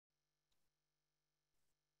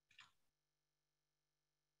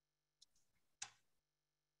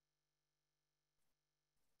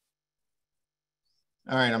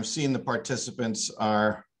All right, I'm seeing the participants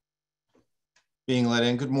are being let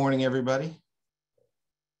in. Good morning, everybody.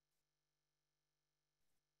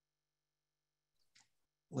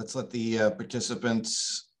 Let's let the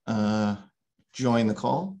participants join the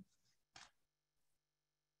call.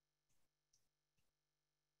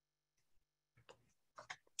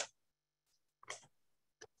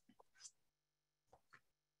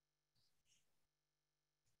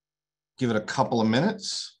 Give it a couple of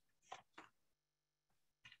minutes.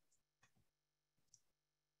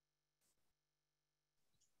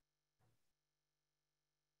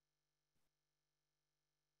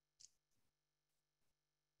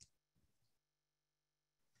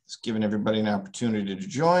 Just giving everybody an opportunity to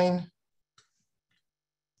join.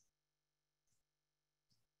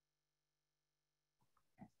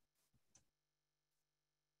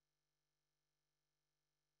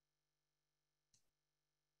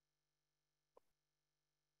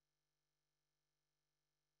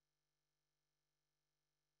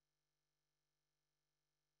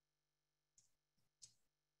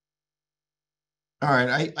 All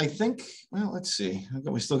right, I think, well, let's see.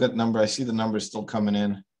 We still got number. I see the numbers still coming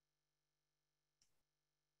in.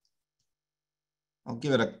 I'll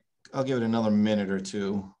give it another minute or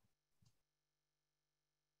two.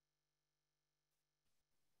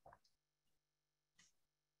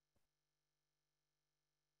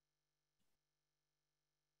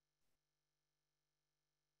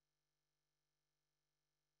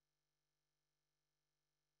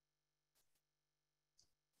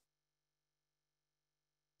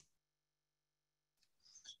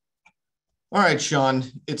 All right, Sean,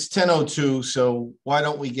 it's 10:02, so why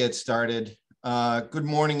don't we get started? Good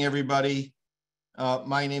morning, everybody.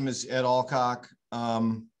 My name is Ed Allcock.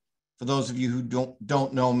 For those of you who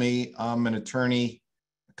don't know me, I'm an attorney,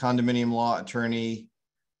 a condominium law attorney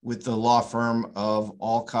with the law firm of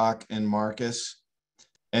Allcock and Marcus.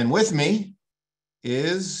 And with me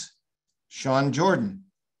is Sean Jordan.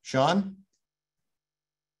 Sean?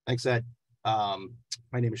 Thanks, Ed.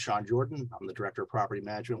 My name is Sean Jordan. I'm the Director of Property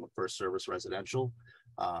Management with First Service Residential.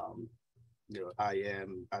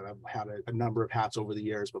 I've had a number of hats over the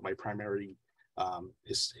years, but my primary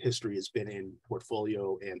history has been in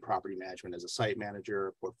portfolio and property management as a site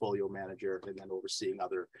manager, portfolio manager, and then overseeing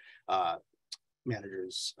other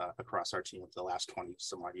managers across our team for the last 20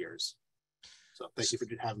 some odd years. So thank you for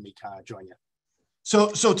having me join you.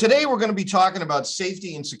 So today we're going to be talking about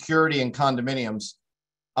safety and security in condominiums.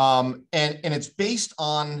 And it's based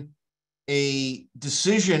on a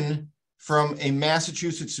decision from a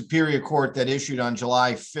Massachusetts Superior Court that issued on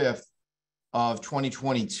July 5th of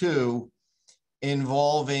 2022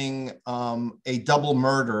 involving a double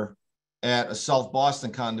murder at a South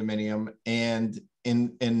Boston condominium and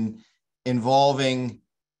involving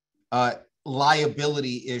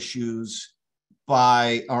liability issues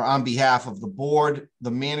by or on behalf of the board,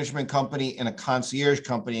 the management company, and a concierge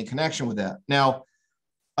company in connection with that. Now,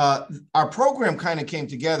 our program kind of came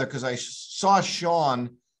together because I saw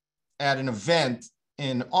Sean at an event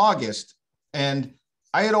in August, and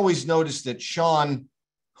I had always noticed that Sean,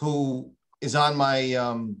 who is on my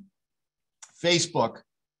Facebook,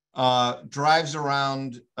 drives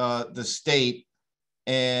around the state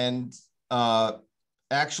and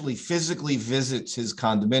actually physically visits his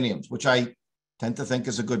condominiums, which I tend to think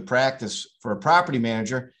is a good practice for a property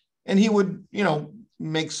manager. And he would,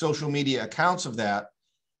 make social media accounts of that.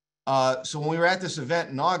 So when we were at this event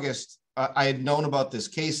in August, I had known about this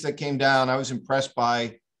case that came down. I was impressed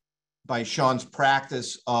by Sean's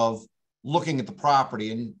practice of looking at the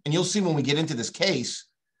property. And you'll see when we get into this case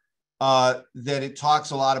that it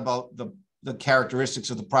talks a lot about the characteristics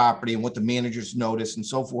of the property and what the managers notice and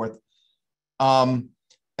so forth. And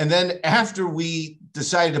then after we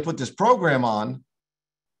decided to put this program on,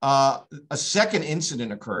 a second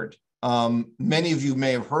incident occurred. Many of you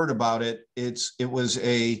may have heard about it. It was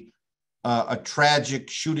a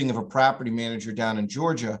tragic shooting of a property manager down in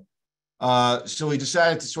Georgia. So we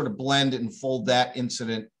decided to sort of blend and fold that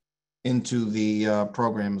incident into the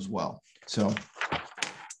program as well. So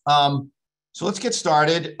let's get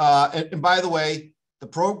started. And by the way, the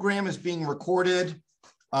program is being recorded.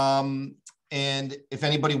 And if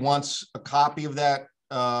anybody wants a copy of that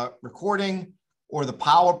recording or the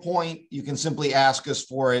PowerPoint, you can simply ask us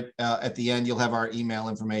for it at the end. You'll have our email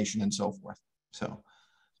information and so forth. So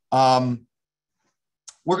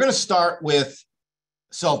we're going to start with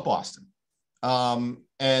South Boston.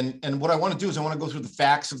 And what I want to do is I want to go through the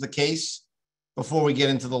facts of the case before we get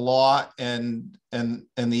into the law and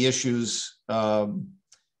the issues following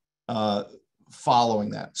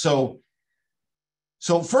that. So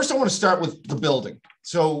first I want to start with the building.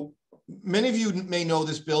 So many of you may know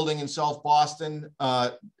this building in South Boston.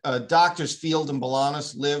 Doctors Field and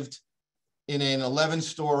Balanis lived in an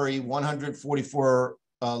 11-story, 144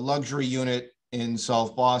 luxury unit in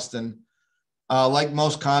South Boston. Like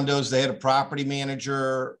most condos, they had a property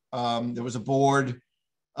manager, there was a board,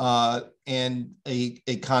 and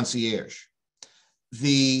a concierge.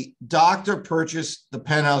 The doctor purchased the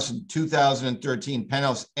penthouse in 2013,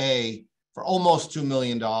 penthouse A, for almost $2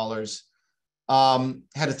 million.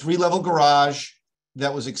 Had a 3-level garage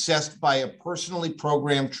that was accessed by a personally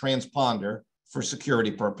programmed transponder for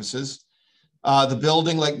security purposes. The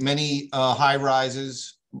building, like many high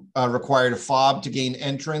rises, required a fob to gain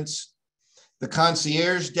entrance. The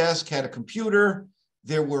concierge desk had a computer.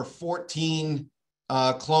 There were 14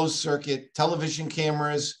 closed circuit television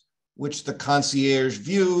cameras, which the concierge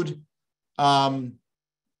viewed. The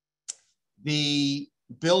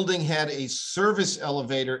building had a service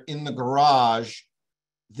elevator in the garage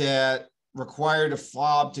that required a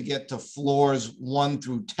fob to get to floors 1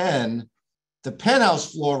 through 10. The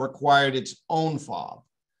penthouse floor required its own fob.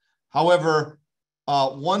 However,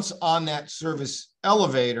 once on that service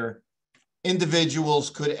elevator, individuals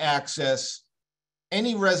could access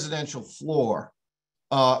any residential floor,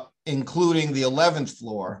 including the 11th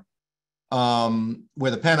floor,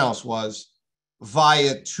 where the penthouse was,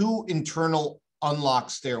 via 2 internal unlocked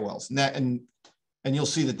stairwells. And you'll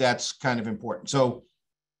see that that's kind of important. So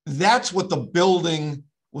that's what the building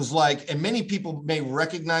was like. And many people may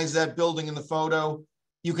recognize that building in the photo.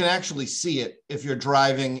 You can actually see it if you're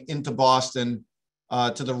driving into Boston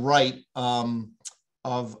to the right of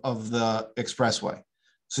the expressway.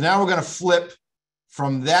 So now we're going to flip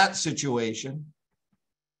from that situation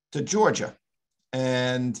to Georgia.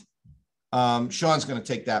 And Sean's going to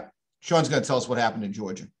take that. Sean's going to tell us what happened in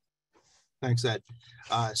Georgia. Thanks, Ed.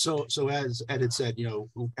 So as Ed had said,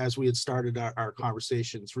 as we had started our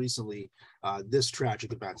conversations recently, this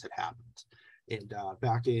tragic event had happened. And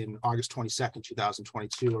back in August 22nd,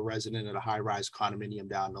 2022, a resident at a high-rise condominium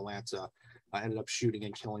down in Atlanta ended up shooting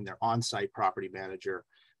and killing their on-site property manager,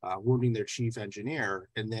 wounding their chief engineer,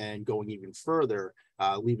 and then going even further,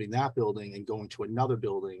 leaving that building and going to another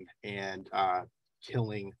building and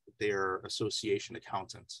killing their association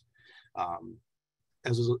accountant.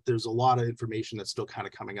 There's a lot of information that's still kind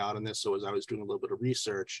of coming out on this. So as I was doing a little bit of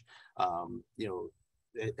research,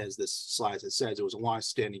 as this slide says, it was a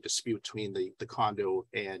long-standing dispute between the condo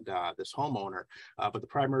and this homeowner. But the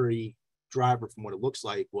primary driver, from what it looks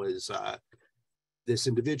like, was this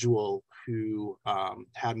individual who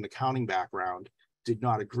had an accounting background, did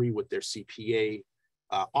not agree with their CPA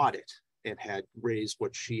audit, and had raised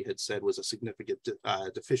what she had said was a significant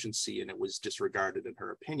deficiency, and it was disregarded in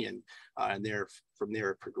her opinion. And from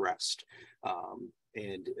there it progressed.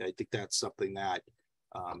 And I think that's something that,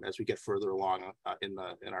 as we get further along in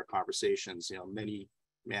our conversations, many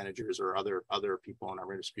managers or other people in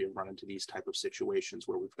our industry have run into these type of situations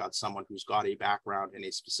where we've got someone who's got a background in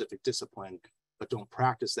a specific discipline, but don't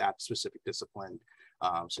practice that specific discipline.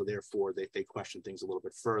 So therefore they question things a little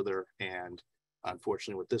bit further. And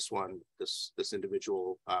unfortunately, with this one, this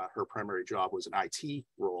individual, her primary job was an IT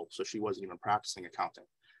role, so she wasn't even practicing accounting.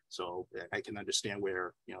 So I can understand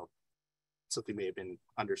where something may have been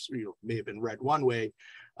may have been read one way,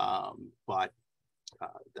 but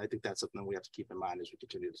I think that's something we have to keep in mind as we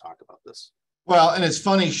continue to talk about this. Well, and it's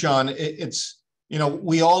funny, Sean. It's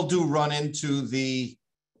we all do run into the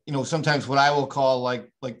sometimes what I will call like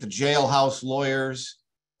the jailhouse lawyers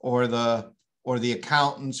or the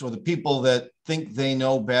accountants or the people that think they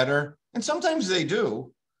know better, and sometimes they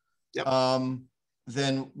do, yep,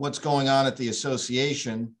 than what's going on at the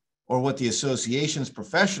association or what the association's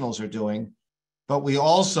professionals are doing. But we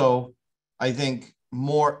also, I think,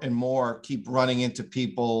 more and more keep running into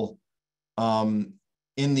people in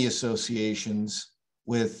the associations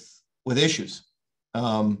with issues.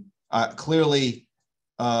 Clearly,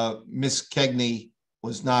 Miss Kegney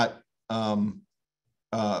was not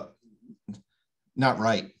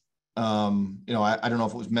right. I don't know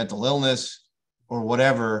if it was mental illness or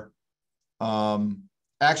whatever.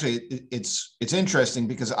 Actually, it's interesting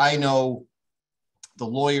because I know the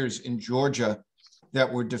lawyers in Georgia that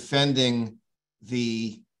were defending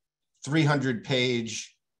the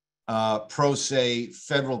 300-page pro se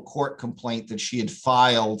federal court complaint that she had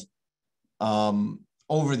filed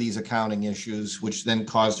over these accounting issues, which then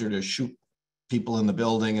caused her to shoot people in the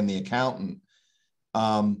building and the accountant.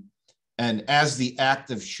 And as the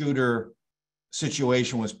active shooter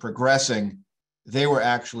situation was progressing, they were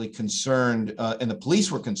actually concerned, and the police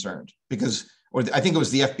were concerned because, or I think it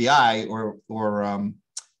was the FBI or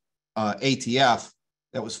ATF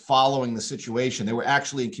that was following the situation. They were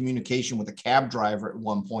actually in communication with a cab driver at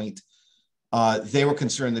one point They were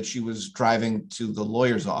concerned that she was driving to the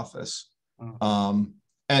lawyer's office. Oh.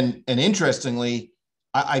 And interestingly,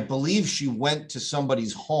 I believe she went to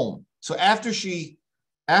somebody's home. So after she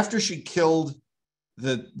killed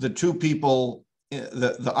the two people,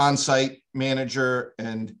 the on-site manager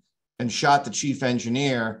and shot the chief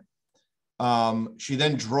engineer, she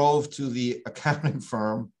then drove to the accounting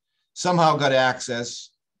firm, somehow got access,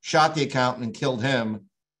 shot the accountant and killed him,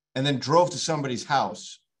 and then drove to somebody's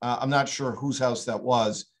house. I'm not sure whose house that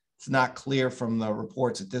was. It's not clear from the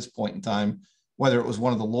reports at this point in time whether it was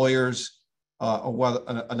one of the lawyers or whether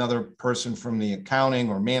another person from the accounting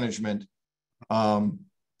or management. And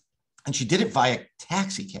she did it via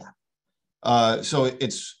taxi cab. So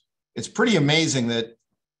it's pretty amazing that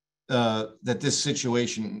that this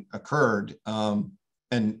situation occurred, and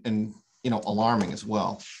alarming as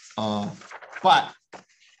well. But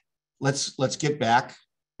let's get back,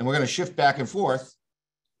 and we're going to shift back and forth.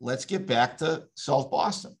 Let's get back to South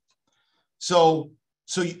Boston. So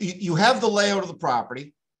you have the layout of the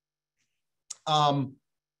property. On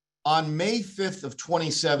May 5th of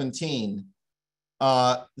 2017,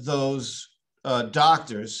 those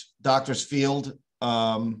doctors Field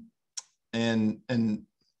and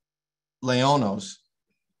Leonos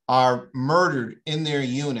are murdered in their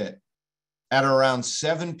unit at around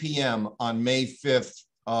 7 p.m. on May 5th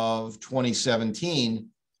of 2017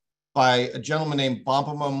 by a gentleman named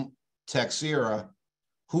Bompamum Texera,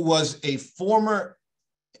 who was a former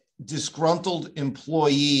disgruntled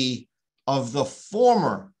employee of the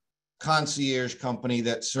former concierge company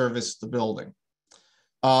that serviced the building.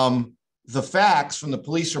 The facts from the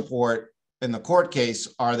police report in the court case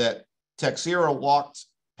are that Texera walked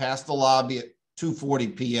past the lobby at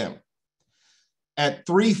 2:40 p.m. At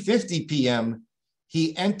 3:50 p.m.,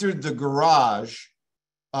 he entered the garage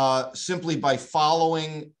simply by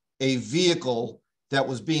following a vehicle that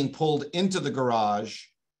was being pulled into the garage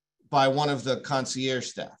by one of the concierge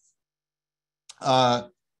staff.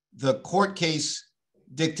 The court case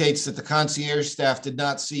dictates that the concierge staff did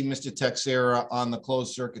not see Mr. Texera on the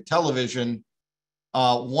closed circuit television.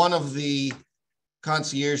 One of the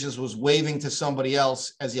concierges was waving to somebody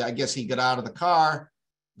else as I guess he got out of the car.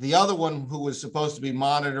 The other one, who was supposed to be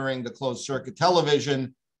monitoring the closed circuit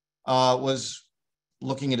television, was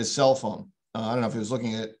looking at his cell phone. I don't know if he was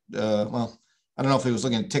looking at, I don't know if he was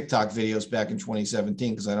looking at TikTok videos back in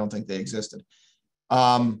 2017, because I don't think they existed.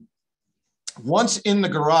 Once in the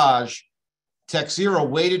garage, Texera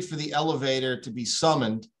waited for the elevator to be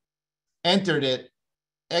summoned, entered it,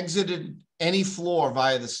 exited any floor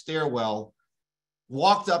via the stairwell,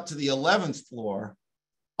 walked up to the 11th floor,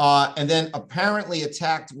 and then apparently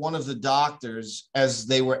attacked one of the doctors as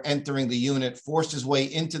they were entering the unit, forced his way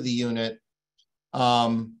into the unit,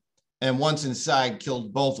 and once inside,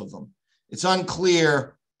 killed both of them. It's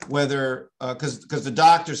unclear whether, because the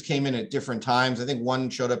doctors came in at different times. I think one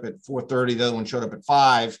showed up at 4:30, the other one showed up at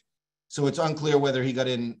 5. So it's unclear whether he got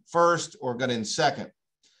in first or got in second.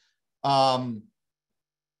 At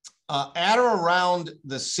or around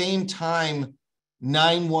the same time,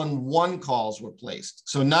 911 calls were placed.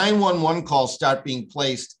 So 911 calls start being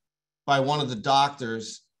placed by one of the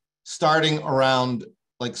doctors starting around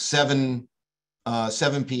like 7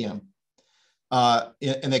 p.m.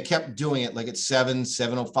 And they kept doing it like at 7,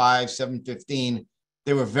 7:05, 7:15.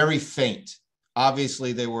 They were very faint.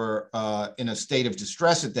 Obviously, they were in a state of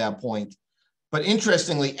distress at that point. But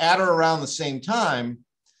interestingly, at or around the same time,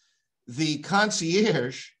 the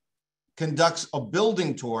concierge conducts a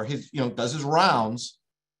building tour, does his rounds,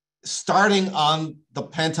 starting on the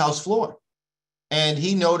penthouse floor. And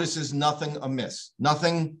he notices nothing amiss,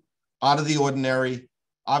 nothing out of the ordinary.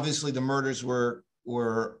 Obviously, the murders were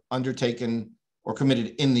undertaken or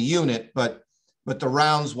committed in the unit, but the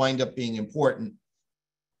rounds wind up being important.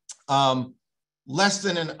 Less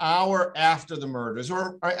than an hour after the murders,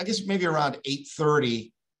 or I guess maybe around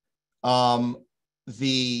 8:30,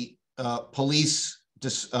 the police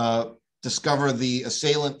discover the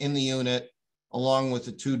assailant in the unit, along with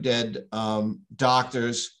the 2 dead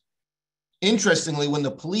doctors. Interestingly, when the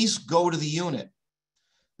police go to the unit,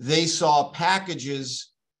 they saw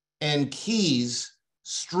packages and keys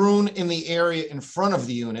strewn in the area in front of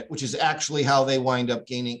the unit, which is actually how they wind up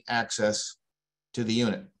gaining access to the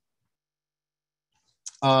unit.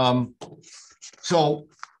 So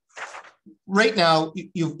right now,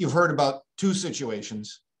 you've heard about 2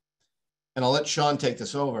 situations, and I'll let Sean take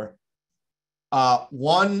this over.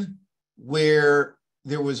 One where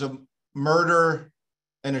there was a murder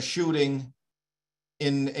and a shooting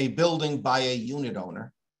in a building by a unit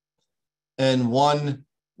owner, and one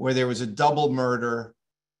where there was a double murder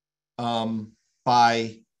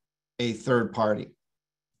by a third party.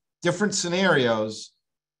 different scenarios,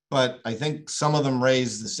 but I think some of them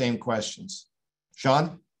raise the same questions.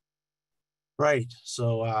 Sean? Right.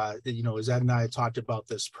 So, as Ed and I had talked about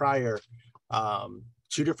this prior,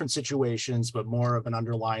 two different situations, but more of an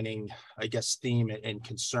underlining, I guess, theme and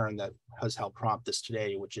concern that has helped prompt this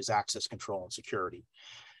today, which is access control and security.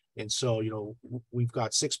 And so, we've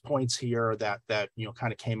got 6 points here that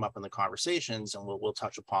kind of came up in the conversations, and we'll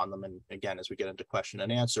touch upon them. And again, as we get into question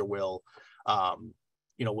and answer, we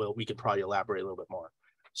could probably elaborate a little bit more.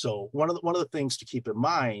 So one of the things to keep in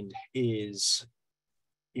mind is,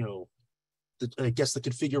 I guess the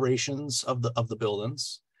configurations of the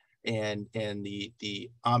buildings and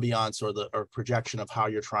the ambiance or projection of how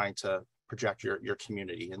you're trying to project your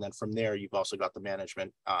community. And then from there, you've also got the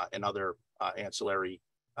management and other ancillary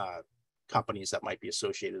companies that might be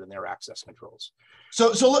associated in their access controls.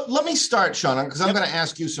 So let me start, Sean, because I'm going to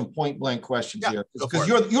ask you some point blank questions here, because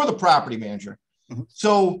you're the property manager. Mm-hmm.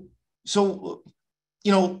 So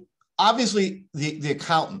obviously the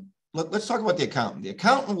accountant. Let's talk about the accountant. The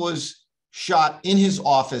accountant was shot in his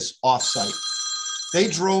office off-site. They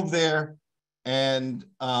drove there and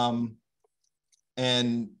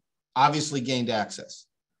obviously gained access.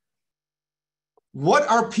 What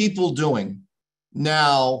are people doing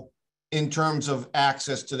now in terms of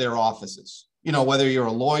access to their offices? Whether you're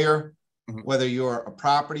a lawyer, mm-hmm. whether you're a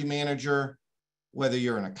property manager, whether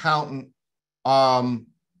you're an accountant.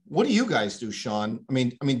 What do you guys do, Sean? I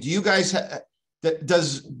mean, do you guys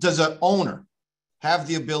does an owner have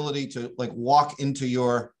the ability to walk into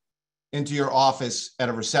your office at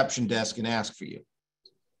a reception desk and ask for you?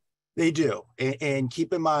 They do. And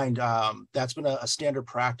keep in mind, that's been a standard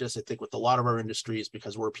practice, I think, with a lot of our industries,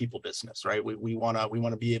 because we're a people business, right? We want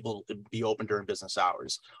to be able to be open during business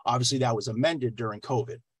hours. Obviously, that was amended during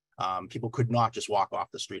COVID. People could not just walk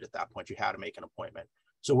off the street at that point. You had to make an appointment.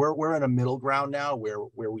 So we're in a middle ground now where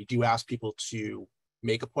we do ask people to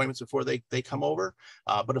make appointments before they come over.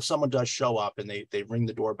 But if someone does show up and they ring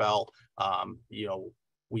the doorbell,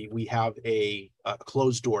 we have a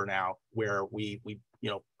closed door now where we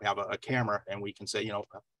have a camera, and we can say, do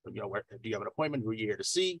you have an appointment? Who are you here to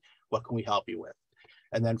see? What can we help you with?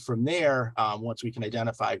 And then from there, once we can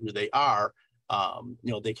identify who they are,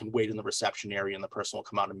 they can wait in the reception area, and the person will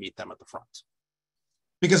come out and meet them at the front.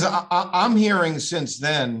 Because I'm hearing since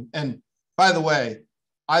then, and by the way,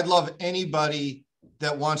 I'd love anybody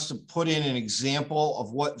that wants to put in an example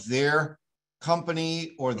of what their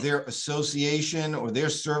company or their association or their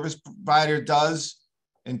service provider does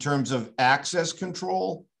in terms of access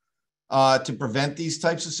control to prevent these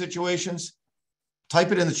types of situations.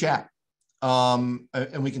 Type it in the chat,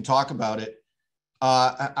 and we can talk about it.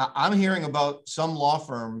 I'm hearing about some law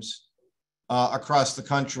firms across the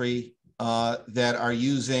country that are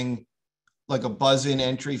using like a buzz-in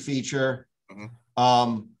entry feature,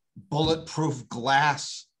 mm-hmm. Bulletproof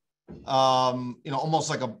glass,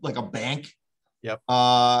 almost like a bank. Yep.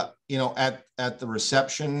 At the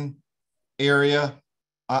reception area.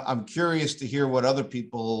 I'm curious to hear what other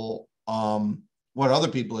people are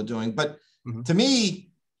doing. But mm-hmm. to me,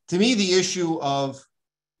 the issue of,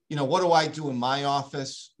 what do I do in my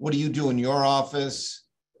office? What do you do in your office?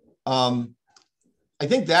 I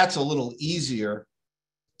think that's a little easier.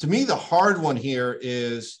 To me, the hard one here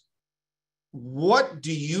is, what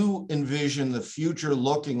do you envision the future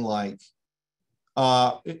looking like,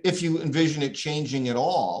 if you envision it changing at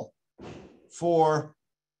all, for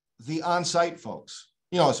the on-site folks?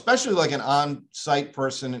 Especially like an on-site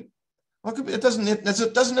person. It doesn't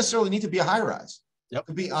necessarily need to be a high-rise. Yep. It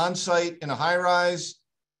could be on-site in a high-rise,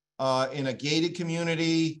 in a gated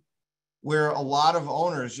community, where a lot of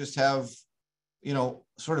owners just have,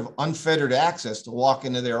 sort of unfettered access to walk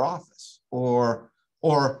into their office, or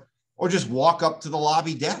just walk up to the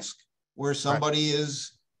lobby desk where somebody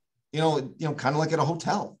is, kind of like at a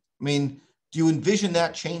hotel. I mean, do you envision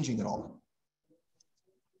that changing at all?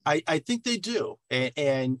 I think they do,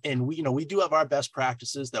 and we do have our best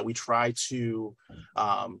practices that we try to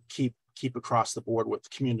keep across the board with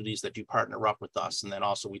communities that do partner up with us, and then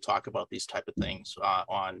also we talk about these type of things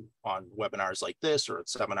on webinars like this, or at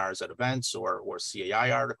seminars at events, or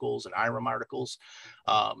CAI articles and IRM articles.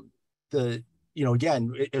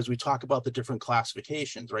 Again, as we talk about the different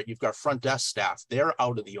classifications, right? You've got front desk staff; they're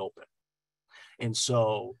out of the open. And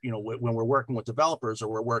so, when we're working with developers or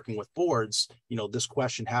we're working with boards, this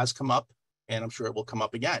question has come up, and I'm sure it will come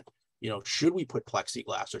up again. Should we put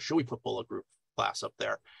plexiglass or should we put bulletproof glass up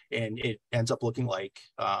there? And it ends up looking like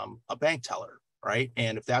a bank teller, right?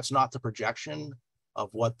 And if that's not the projection of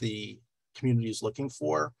what the community is looking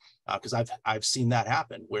for, because I've seen that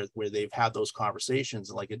happen where they've had those conversations,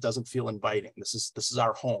 and it doesn't feel inviting. This is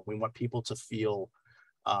our home. We want people to feel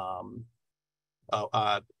And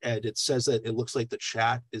it says that it looks like the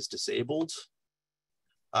chat is disabled.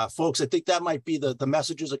 Folks, I think that might be the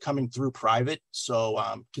messages are coming through private. So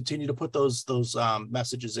continue to put those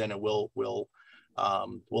messages in, and we'll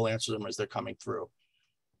answer them as they're coming through.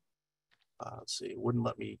 Let's see, it wouldn't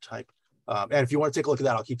let me type. And if you want to take a look at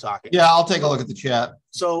that, I'll keep talking. Yeah, I'll take a look at the chat.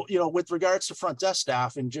 So, with regards to front desk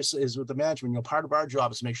staff and just as with the management, part of our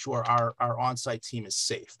job is to make sure our on-site team is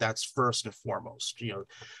safe. That's first and foremost.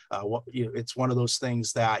 It's one of those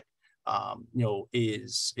things that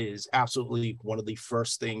is absolutely one of the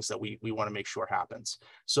first things that we want to make sure happens.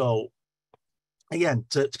 So again,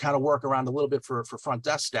 to kind of work around a little bit for front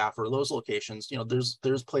desk staff or those locations,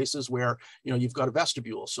 there's places where, you've got a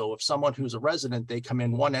vestibule. So if someone who's a resident, they come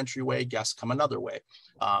in one entryway, guests come another way.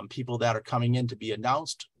 People that are coming in to be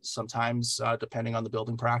announced, sometimes depending on the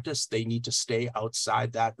building practice, they need to stay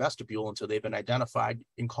outside that vestibule until they've been identified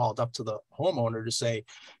and called up to the homeowner to say,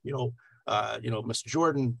 Mr.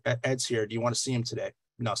 Jordan, Ed's here. Do you want to see him today?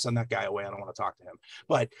 No, send that guy away. I don't want to talk to him.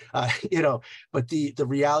 But, but the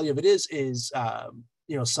reality of it is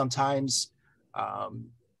sometimes,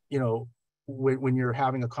 when you're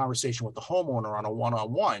having a conversation with the homeowner on a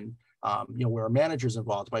one-on-one, where a manager's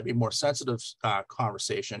involved, it might be a more sensitive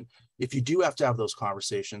conversation. If you do have to have those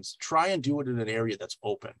conversations, try and do it in an area that's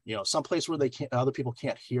open, someplace where other people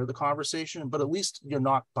can't hear the conversation, but at least you're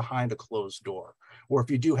not behind a closed door. Or if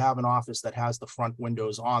you do have an office that has the front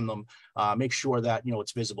windows on them, make sure that,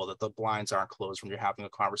 it's visible, that the blinds aren't closed when you're having a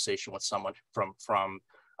conversation with someone from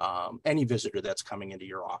any visitor that's coming into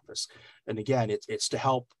your office. And again, it's to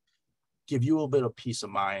help give you a little bit of peace of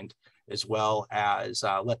mind, as well as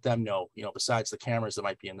let them know, besides the cameras that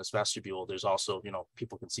might be in this vestibule, there's also,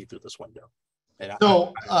 people can see through this window. And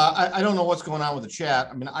so I don't know what's going on with the chat.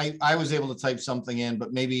 I mean, I was able to type something in,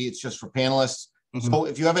 but maybe it's just for panelists. Mm-hmm. So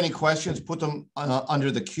if you have any questions, put them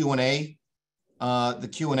under the Q&A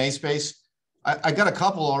space. I got a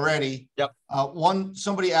couple already. Yep.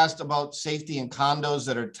 Somebody asked about safety in condos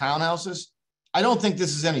that are townhouses. I don't think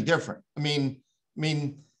this is any different. I mean,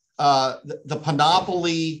 the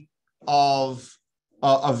panoply of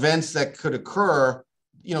events that could occur,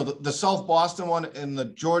 the South Boston one and the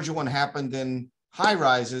Georgia one happened in high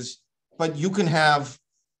rises, but you can have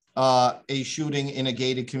a shooting in a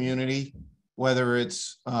gated community, whether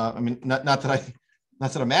it's, not that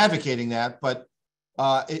I'm advocating that, but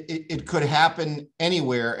it could happen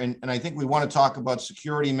anywhere. And I think we want to talk about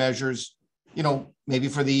security measures, maybe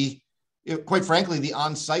for quite frankly, the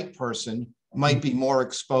on-site person might be more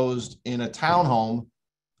exposed in a townhome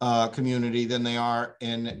community than they are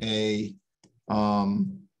in a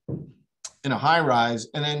high rise.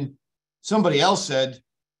 And then somebody else said,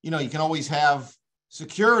 you can always have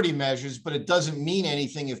security measures, but it doesn't mean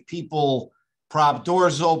anything if people prop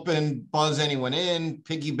doors open, buzz anyone in,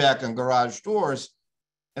 piggyback on garage doors.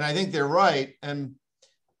 And I think they're right. And,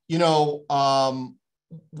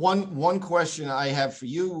 one question I have for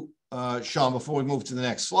you, Sean, before we move to the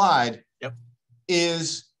next slide, yep,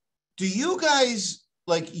 is, do you guys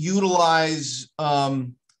utilize,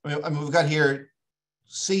 we've got here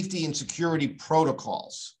safety and security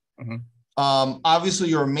protocols. Mm-hmm. Obviously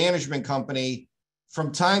you're a management company.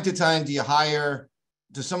 From time to time, do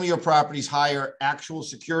some of your properties hire actual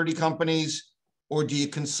security companies, or do you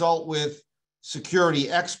consult with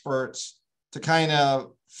security experts to kind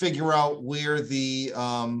of figure out where the,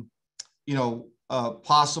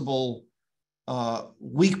 possible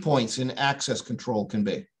weak points in access control can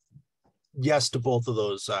be? Yes to both of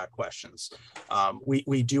those questions.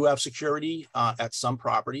 We do have security at some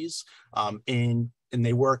properties, and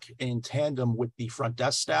they work in tandem with the front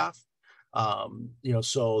desk staff.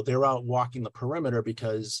 So they're out walking the perimeter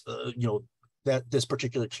because that this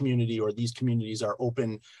particular community or these communities are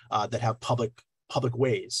open that have public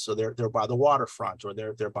ways. So they're by the waterfront, or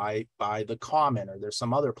they're by the common, or there's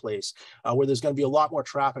some other place where there's going to be a lot more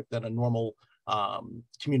traffic than a normal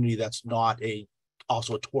community that's not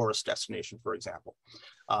also a tourist destination, for example.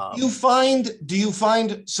 Do you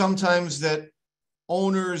find sometimes that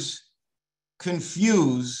owners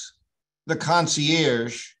confuse the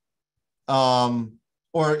concierge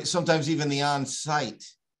or sometimes even the on-site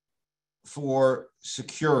for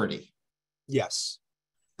security? Yes,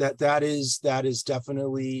 that is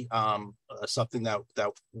definitely something that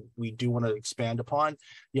we do want to expand upon.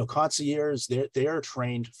 Concierges, they are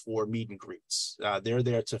trained for meet and greets. They're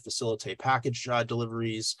there to facilitate package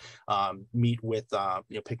deliveries, meet with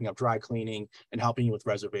picking up dry cleaning, and helping you with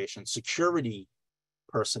reservations. Security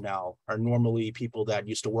personnel are normally people that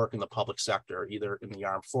used to work in the public sector, either in the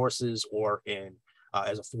armed forces or in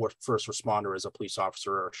as a first responder, as a police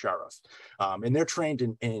officer or a sheriff. And they're trained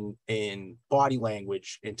in body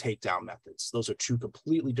language and takedown methods. Those are two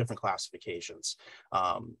completely different classifications.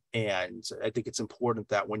 And I think it's important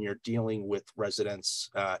that when you're dealing with residents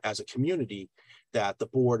as a community, that the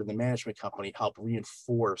board and the management company help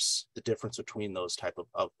reinforce the difference between those type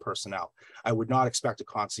of personnel. I would not expect a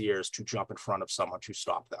concierge to jump in front of someone to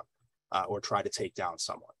stop them or try to take down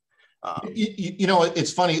someone. You know,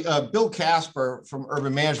 it's funny. Bill Casper from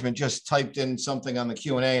Urban Management just typed in something on the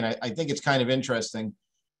Q&A, and I think it's kind of interesting.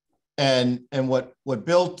 And what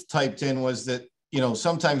Bill typed in was that, you know,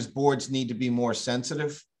 sometimes boards need to be more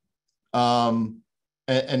sensitive. And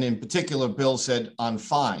in particular, Bill said on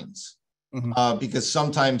fines. Because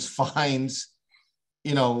sometimes fines,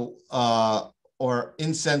 you know, or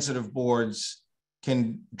insensitive boards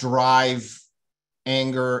can drive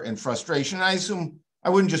anger and frustration. And I assume I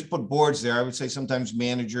wouldn't just put boards there. I would say sometimes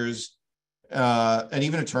managers and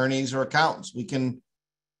even attorneys or accountants, we can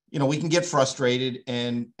get frustrated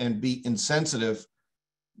and be insensitive.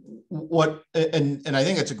 And I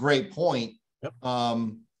think it's a great point. Yep.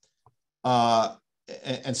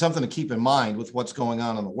 And something to keep in mind with what's going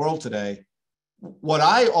on in the world today. What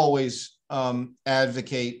I always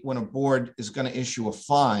advocate when a board is going to issue a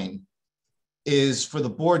fine is for the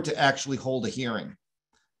board to actually hold a hearing.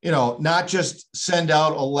 You know, not just send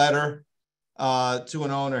out a letter to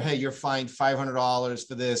an owner, hey, you're fined $500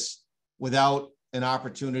 for this, without an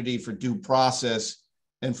opportunity for due process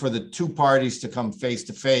and for the two parties to come face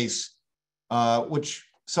to face, which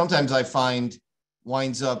sometimes I find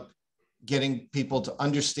winds up getting people to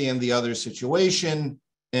understand the other situation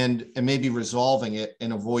and maybe resolving it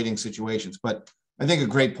and avoiding situations. But I think a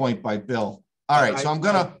great point by Bill. All right, so I'm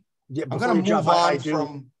gonna move on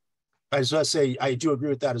from. I was going to say, I do agree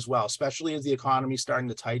with that as well, especially as the economy is starting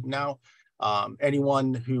to tighten now.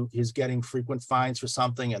 Anyone who is getting frequent fines for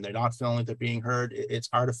something and they're not feeling like they're being heard, it's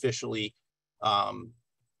artificially, well,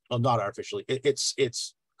 not artificially,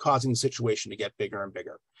 it's causing the situation to get bigger and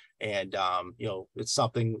bigger. And, you know, it's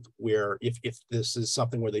something where if this is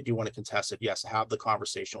something where they do want to contest it, yes, have the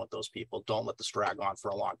conversation with those people. Don't let this drag on for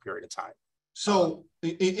a long period of time. So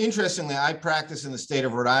interestingly, I practice in the state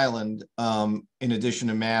of Rhode Island, in addition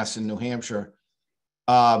to Mass and New Hampshire.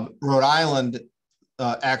 Rhode Island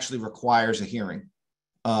actually requires a hearing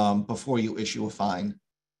before you issue a fine.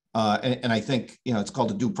 And I think, you know, it's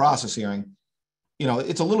called a due process hearing. You know,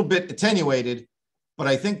 it's a little bit attenuated, but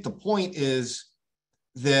I think the point is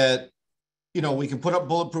that, you know, we can put up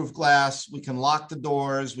bulletproof glass, we can lock the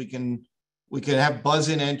doors, we can have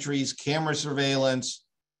buzz-in entries, camera surveillance,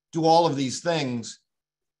 do all of these things.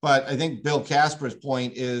 But I think Bill Casper's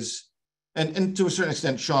point is, and to a certain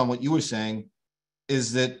extent, Sean, what you were saying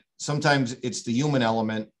is that sometimes it's the human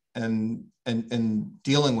element and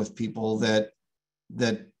dealing with people that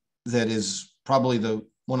is probably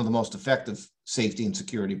one of the most effective safety and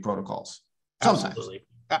security protocols. Sometimes. Absolutely.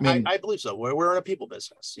 I believe so. We're in a people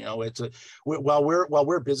business. You know, while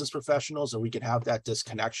we're business professionals and we can have that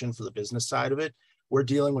disconnection for the business side of it, we're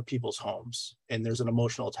dealing with people's homes, and there's an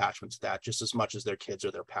emotional attachment to that just as much as their kids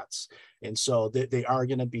or their pets. And so they are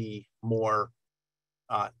going to be more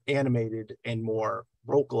animated and more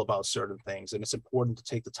vocal about certain things. And it's important to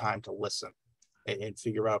take the time to listen and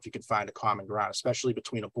figure out if you can find a common ground, especially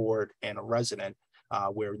between a board and a resident,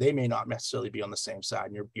 where they may not necessarily be on the same side,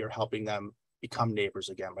 and you're helping them become neighbors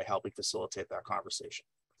again by helping facilitate that conversation.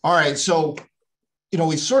 All right. So, you know,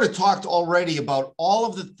 we sort of talked already about all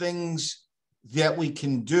of the things that we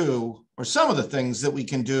can do, or some of the things that we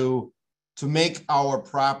can do to make our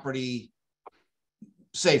property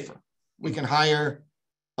safer. We can hire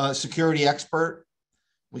a security expert.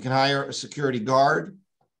 We can hire a security guard.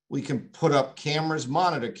 We can put up cameras,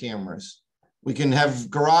 monitor cameras. We can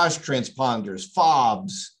have garage transponders,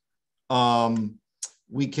 fobs.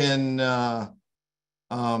 We can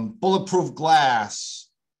bulletproof glass,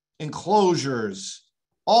 enclosures,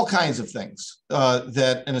 all kinds of things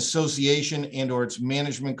that an association and or its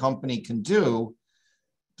management company can do.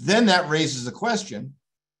 Then that raises the question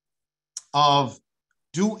of,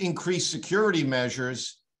 do increased security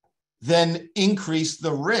measures then increase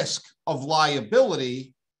the risk of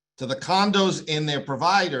liability to the condos and their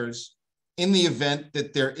providers in the event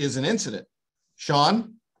that there is an incident?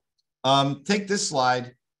 Sean, take this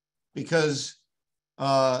slide, because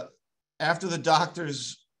after the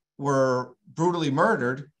doctors were brutally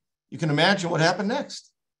murdered, you can imagine what happened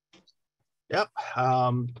next. Yep.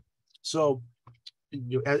 So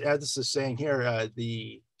as this is saying here,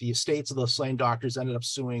 the estates of the slain doctors ended up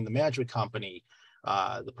suing the management company,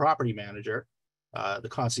 the property manager, the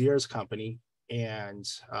concierge company, and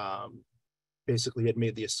basically had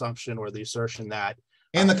made the assumption or the assertion that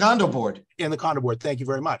And the condo board. and the condo board, thank you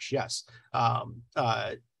very much. Yes.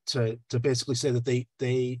 To basically say that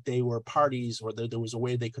they were parties, or that there was a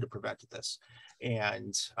way they could have prevented this.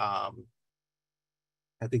 And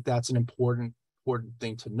I think that's an important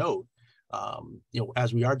thing to note.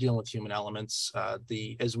 As we are dealing with human elements,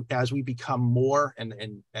 as we become more,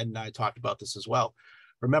 and I talked about this as well.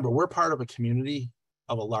 Remember, we're part of a community,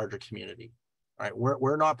 of a larger community, right?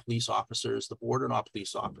 We're not police officers. The board are not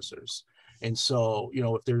police officers. And so,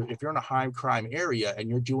 if you're in a high crime area and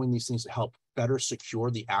you're doing these things to help better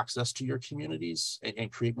secure the access to your communities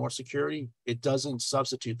and create more security, it doesn't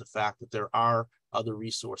substitute the fact that there are other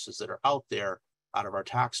resources that are out there out of our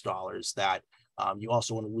tax dollars that you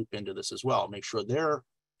also want to loop into this as well. Make sure they're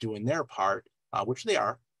doing their part, which they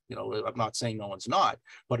are. I'm not saying no one's not,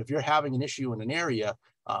 but if you're having an issue in an area,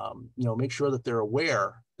 make sure that they're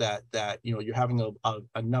aware that you're having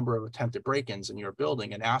a number of attempted break-ins in your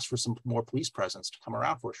building, and ask for some more police presence to come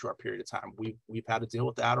around for a short period of time. We've had to deal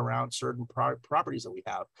with that around certain properties that we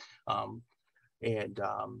have,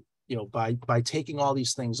 by taking all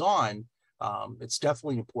these things on, it's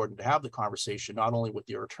definitely important to have the conversation, not only with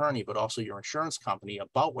your attorney, but also your insurance company,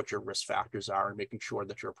 about what your risk factors are, and making sure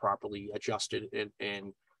that you're properly adjusted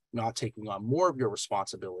and not taking on more of your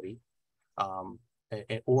responsibility,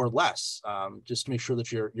 or less, just to make sure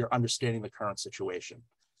that you're understanding the current situation.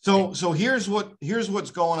 So here's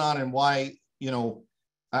what's going on, and why,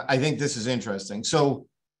 I think this is interesting. So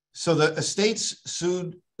the estates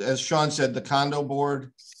sued, as Sean said, the condo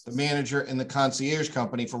board, the manager, and the concierge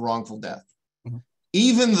company for wrongful death,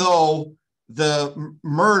 even though the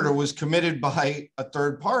murder was committed by a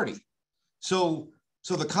third party. So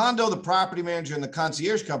the condo, the property manager, and the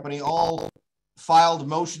concierge company all filed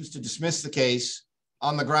motions to dismiss the case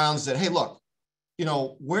on the grounds that, hey, look,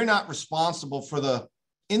 we're not responsible for the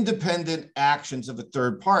independent actions of a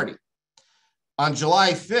third party. On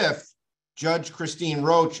July 5th, Judge Christine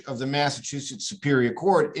Roach of the Massachusetts Superior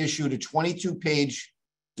Court issued a 22-page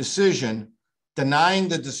decision denying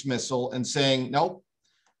the dismissal and saying, nope,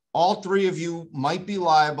 all three of you might be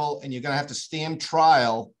liable, and you're going to have to stand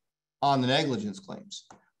trial on the negligence claims.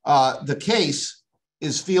 The case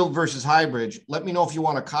is Field versus Highbridge. Let me know if you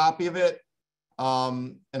want a copy of it.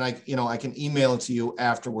 And I can email it to you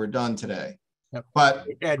after we're done today. Yep. But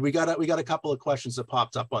Ed, we got a couple of questions that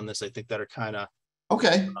popped up on this, I think, that are kind of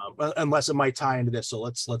okay. Unless it might tie into this. So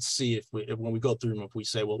let's see if when we go through them, if we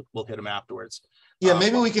say we'll hit them afterwards. Yeah,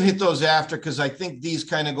 maybe we can hit those after, because I think these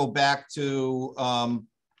kind of go back to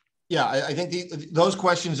I think those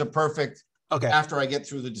questions are perfect. Okay. After I get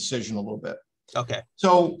through the decision a little bit. Okay.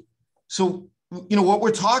 So what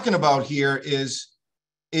we're talking about here is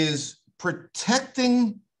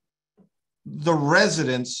protecting the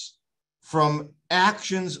residents from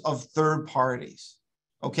actions of third parties.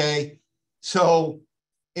 Okay. So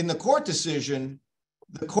in the court decision,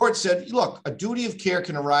 the court said, look, a duty of care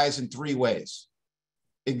can arise in three ways: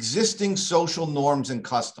 existing social norms and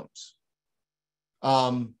customs.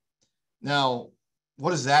 Now,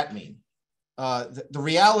 what does that mean? The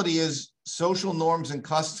reality is social norms and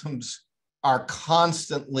customs are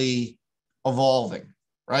constantly evolving,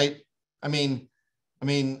 right? I mean,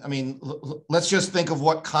 let's just think of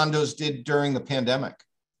what condos did during the pandemic.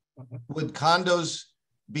 Would condos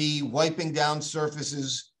be wiping down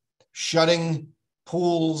surfaces, shutting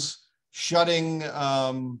pools, shutting,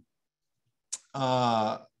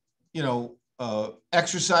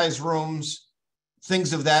 exercise rooms,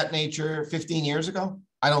 things of that nature 15 years ago?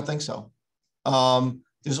 I don't think so.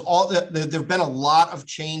 There've been a lot of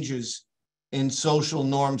changes in social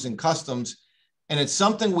norms and customs, and it's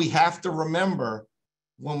something we have to remember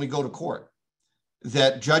when we go to court,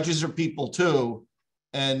 that judges are people too.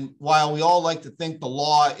 And while we all like to think the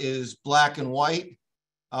law is black and white,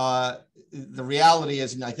 the reality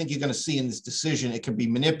is, and I think you're going to see in this decision, it can be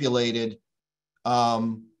manipulated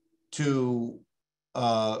to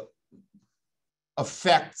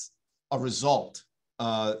affect a result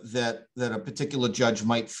that a particular judge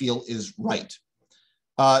might feel is right.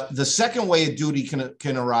 The second way a duty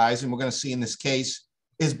can arise, and we're going to see in this case,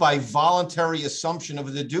 is by voluntary assumption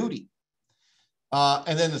of the duty.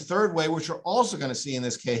 And then the third way, which we're also going to see in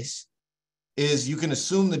this case, is you can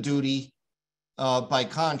assume the duty by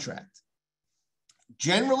contract.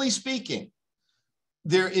 Generally speaking,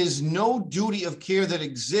 there is no duty of care that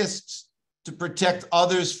exists to protect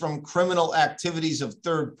others from criminal activities of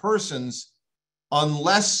third persons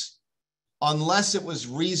unless it was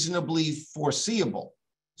reasonably foreseeable.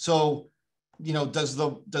 So, does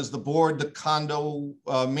the board, the condo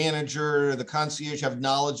manager, the concierge have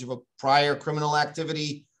knowledge of a prior criminal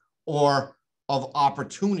activity or of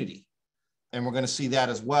opportunity? And we're going to see that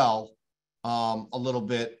as well a little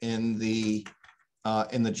bit in the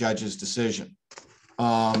judge's decision.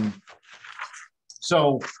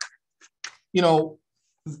 So, you know,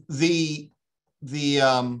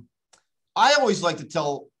 I always like to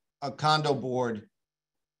tell a condo board,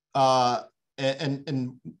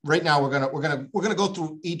 and right now we're gonna go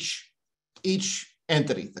through each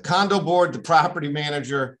entity, the condo board, the property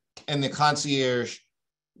manager, and the concierge.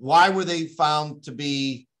 Why were they found to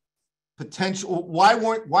be potential? Why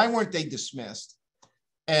weren't they dismissed?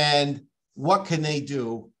 And what can they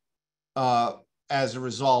do as a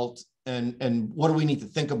result? And what do we need to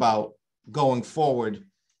think about going forward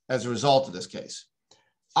as a result of this case?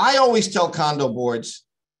 I always tell condo boards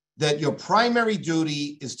that your primary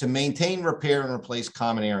duty is to maintain, repair, and replace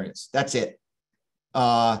common areas. That's it.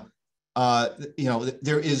 You know,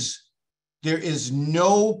 there is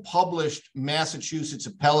no published Massachusetts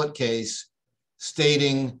appellate case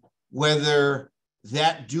stating whether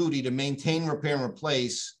that duty to maintain, repair, and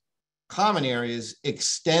replace common areas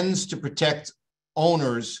extends to protect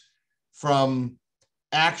owners from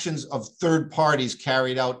actions of third parties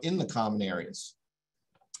carried out in the common areas.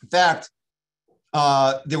 In fact,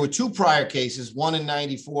 there were two prior cases, one in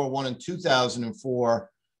 '94, one in 2004,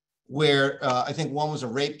 where I think one was a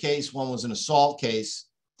rape case, one was an assault case.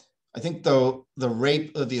 I think the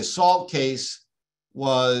assault case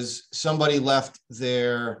was somebody left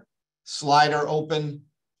their slider open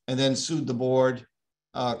and then sued the board.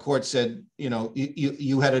 Court said, you know,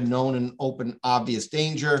 you had a known and open obvious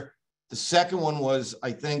danger. The second one was,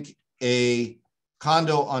 I think, a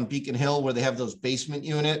condo on Beacon Hill where they have those basement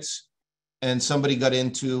units, and somebody got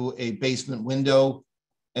into a basement window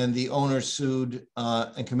and the owner sued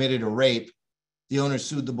and committed a rape. The owner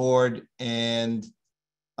sued the board and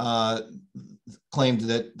claimed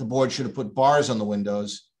that the board should have put bars on the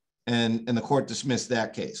windows, and the court dismissed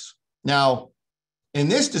that case. Now, in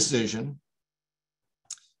this decision,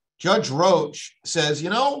 Judge Roach says, you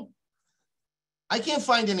know, I can't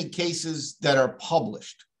find any cases that are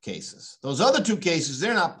published cases. Those other two cases,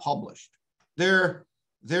 they're not published. They're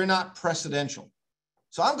not precedential.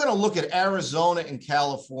 So I'm going to look at Arizona and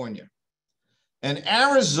California. And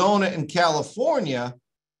Arizona and California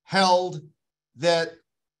held that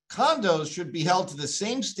condos should be held to the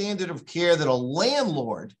same standard of care that a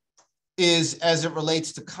landlord is as it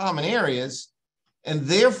relates to common areas, and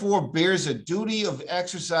therefore bears a duty of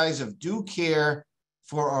exercise of due care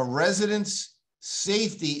for a resident's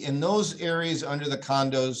safety in those areas under the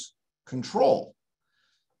condo's control.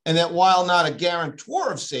 And that while not a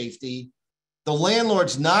guarantor of safety, the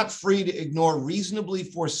landlord's not free to ignore reasonably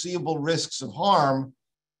foreseeable risks of harm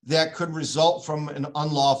that could result from an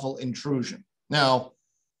unlawful intrusion. Now,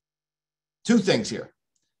 two things here.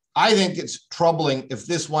 I think it's troubling if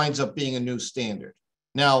this winds up being a new standard.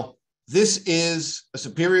 Now, this is a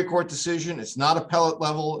Superior Court decision. It's not appellate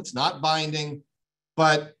level. It's not binding.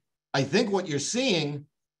 But I think what you're seeing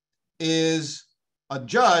is a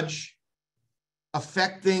judge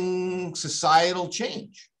affecting societal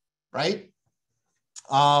change, right?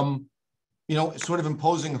 You know, sort of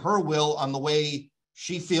imposing her will on the way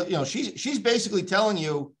she feels. You know, she's basically telling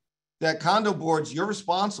you that condo boards, you're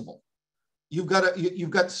responsible. You've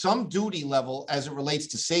got some duty level as it relates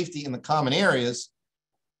to safety in the common areas.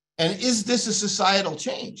 And is this a societal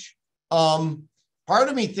change? Part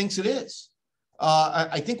of me thinks it is.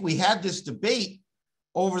 I think we had this debate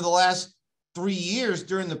over the last 3 years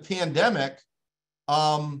during the pandemic,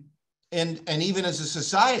 and even as a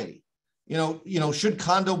society. You know, should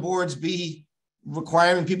condo boards be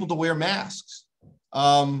requiring people to wear masks?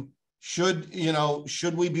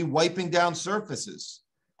 Should we be wiping down surfaces?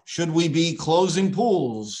 Should we be closing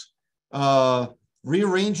pools,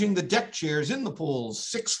 rearranging the deck chairs in the pools,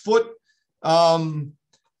 6 foot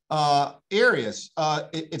areas?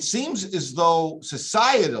 It seems as though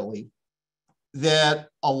societally that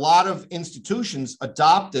a lot of institutions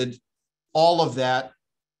adopted all of that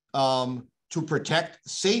to protect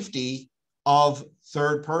safety of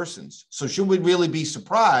third persons. So should we really be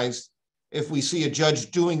surprised if we see a judge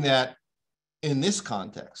doing that in this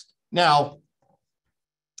context? Now,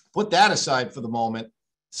 put that aside for the moment.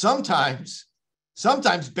 Sometimes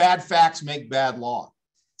bad facts make bad law.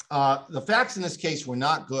 The facts in this case were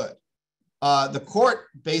not good. The court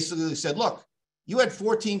basically said, look, you had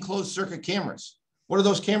 14 closed circuit cameras. What are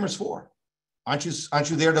those cameras for? Aren't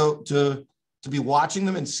you there to be watching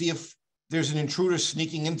them and see if there's an intruder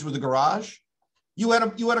sneaking in through the garage? You had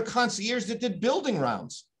a concierge that did building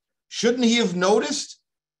rounds. Shouldn't he have noticed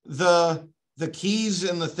the keys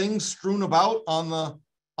and the things strewn about on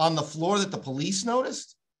the floor that the police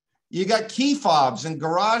noticed? You got key fobs and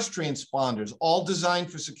garage transponders, all designed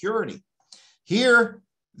for security. Here,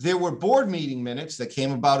 there were board meeting minutes that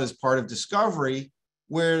came about as part of discovery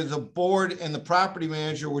where the board and the property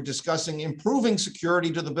manager were discussing improving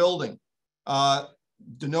security to the building,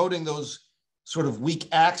 denoting those sort of weak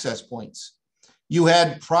access points. You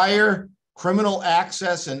had prior criminal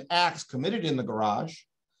access and acts committed in the garage,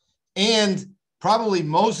 and probably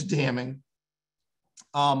most damning,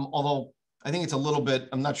 although I think it's a little bit,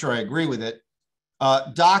 I'm not sure I agree with it,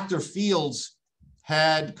 Dr. Fields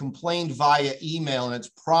had complained via email, and it's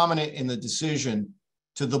prominent in the decision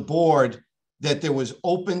to the board, that there was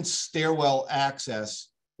open stairwell access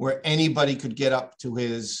where anybody could get up to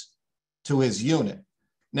his unit.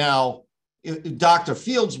 Now, Dr.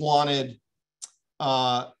 Fields wanted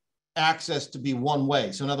access to be one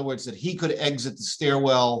way. So in other words, that he could exit the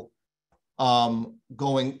stairwell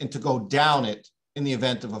going and to go down it in the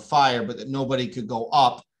event of a fire, but that nobody could go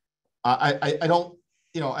up. I don't,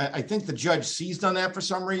 I think the judge seized on that for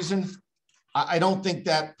some reason. I don't think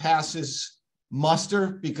that passes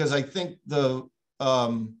muster, because I think the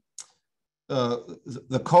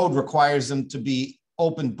code requires them to be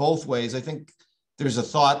open both ways. I think there's a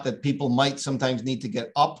thought that people might sometimes need to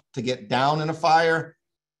get up to get down in a fire.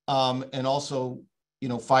 And also,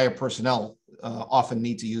 fire personnel often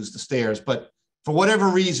need to use the stairs. But for whatever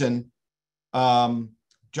reason,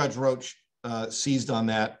 Judge Roach seized on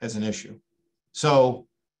that as an issue. So,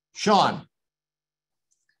 Sean,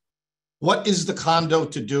 what is the condo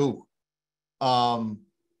to do?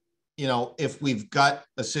 If we've got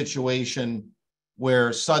a situation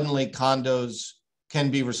where suddenly condos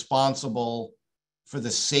can be responsible for the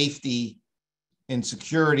safety and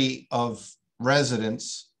security of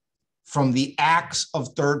residents from the acts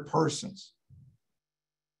of third persons.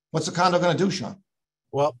 What's the condo going to do, Sean?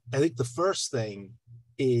 Well, I think the first thing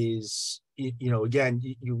is, again,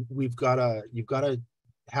 you've got to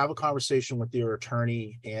have a conversation with your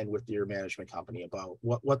attorney and with your management company about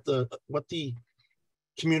what the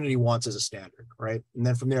community wants as a standard, right? And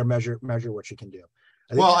then from there, measure what you can do.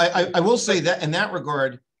 I will say that in that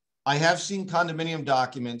regard, I have seen condominium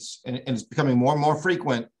documents, and it's becoming more and more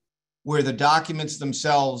frequent, where the documents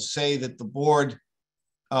themselves say that the board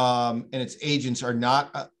and its agents are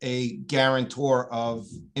not a guarantor of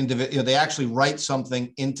individual. They actually write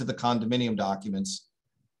something into the condominium documents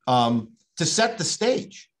to set the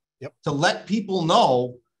stage, to let people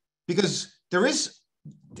know, because there is,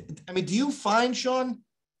 do you find, Sean,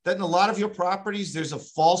 that in a lot of your properties, there's a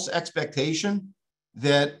false expectation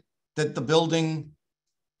that the building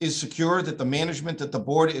is secure, that the management, that the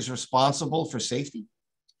board is responsible for safety?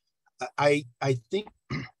 I think,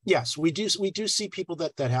 yes, we do see people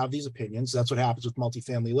that have these opinions. That's what happens with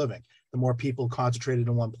multifamily living. The more people concentrated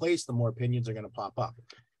in one place, the more opinions are going to pop up.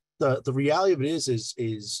 The reality of it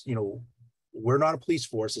is, we're not a police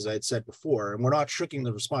force, as I had said before, and we're not shirking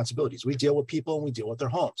the responsibilities. We deal with people and we deal with their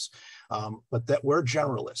homes, but that we're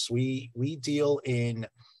generalists. We deal in,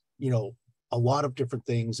 a lot of different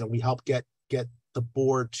things, and we help get the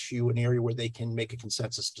board to an area where they can make a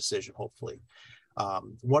consensus decision, hopefully.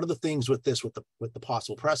 One of the things with this, with the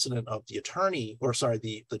possible precedent of the attorney, or sorry,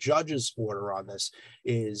 the judge's order on this,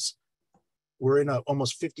 is we're in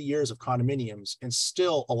almost 50 years of condominiums, and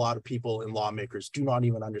still a lot of people and lawmakers do not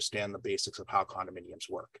even understand the basics of how condominiums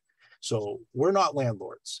work. So we're not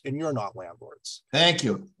landlords, and you're not landlords. Thank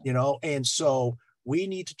you. And so we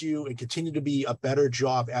need to do and continue to be a better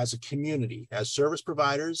job as a community, as service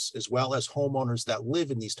providers, as well as homeowners that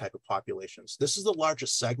live in these type of populations. This is the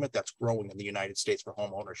largest segment that's growing in the United States for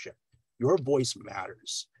home ownership. Your voice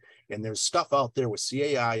matters. And there's stuff out there with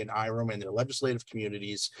CAI and IRM and their legislative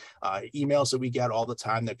communities, emails that we get all the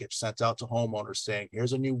time that get sent out to homeowners saying,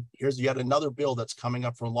 here's yet another bill that's coming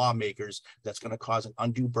up from lawmakers that's going to cause an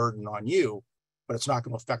undue burden on you, but it's not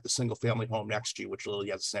going to affect the single family home next to you, which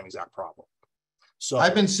literally has the same exact problem. So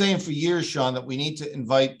I've been saying for years, Sean, that we need to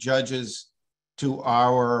invite judges to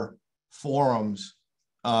our forums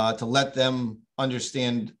to let them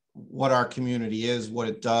understand what our community is, what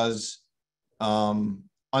it does,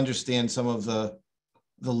 understand some of the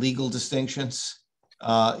legal distinctions.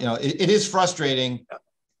 It is frustrating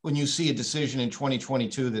when you see a decision in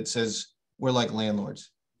 2022 that says we're like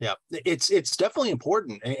landlords. Yeah, it's definitely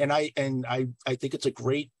important, and I think it's a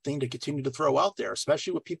great thing to continue to throw out there,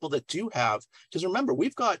 especially with people that do have. Because remember,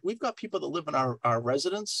 we've got people that live in our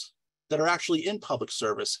residence that are actually in public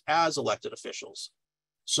service as elected officials.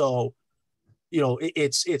 So,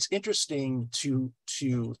 it's interesting to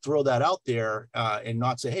throw that out there and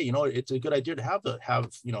not say, hey, it's a good idea to have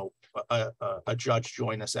a judge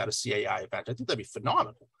join us at a CAI event. I think that'd be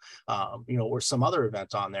phenomenal, or some other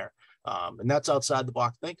event on there. And that's outside the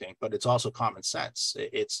box thinking, but it's also common sense.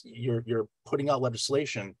 You're putting out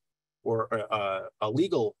legislation or a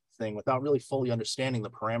legal thing without really fully understanding the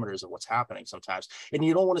parameters of what's happening sometimes. And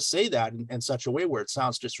you don't want to say that in such a way where it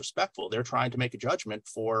sounds disrespectful. They're trying to make a judgment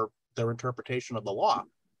for their interpretation of the law.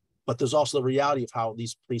 But there's also the reality of how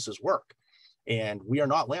these places work. And we are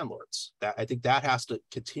not landlords. I think that has to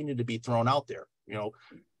continue to be thrown out there. You know,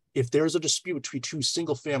 if there's a dispute between two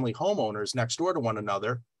single family homeowners next door to one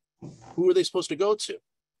another, who are they supposed to go to?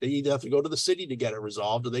 They either have to go to the city to get it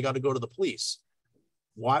resolved, or they got to go to the police.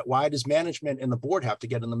 Why does management and the board have to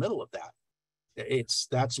get in the middle of that?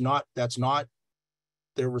 That's not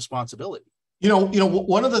their responsibility. You know,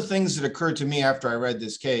 one of the things that occurred to me after I read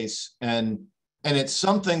this case, and it's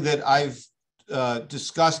something that I've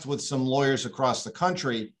discussed with some lawyers across the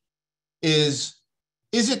country, is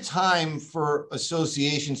it time for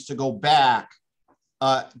associations to go back?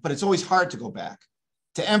 But it's always hard to go back,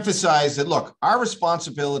 to emphasize that, look, our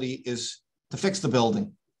responsibility is to fix the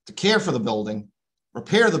building, to care for the building,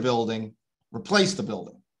 repair the building, replace the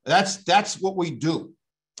building. That's what we do.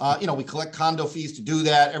 You know, we collect condo fees to do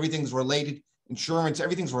that. Everything's related, insurance,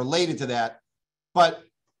 everything's related to that. But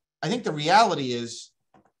I think the reality is,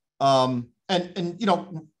 and you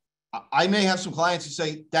know, I may have some clients who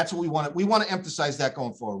say that's what we want. We want to emphasize that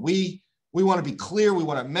going forward. We want to be clear. We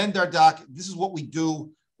want to amend our doc. This is what we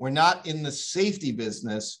do. We're not in the safety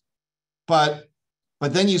business. But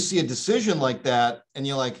then you see a decision like that, and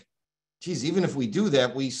you're like, geez, even if we do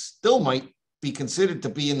that, we still might be considered to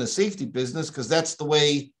be in the safety business because that's the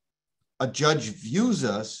way a judge views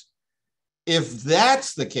us. If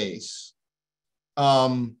that's the case,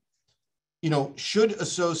 you know, should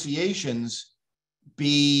associations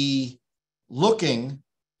be looking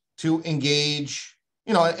to engage,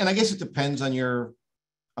 you know, and I guess it depends on your,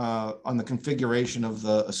 on the configuration of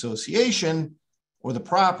the association or the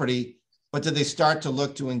property, but do they start to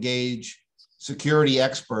look to engage security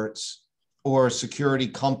experts or security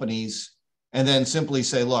companies and then simply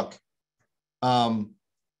say, look,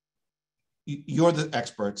 you're the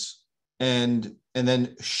experts, and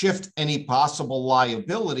then shift any possible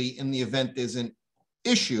liability in the event there's an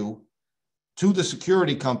issue to the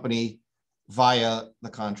security company via the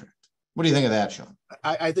contract. What do you think of that, Sean?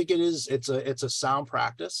 I think it's a sound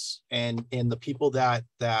practice, and the people that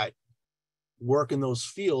work in those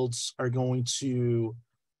fields are going to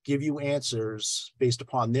give you answers based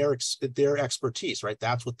upon their expertise, right?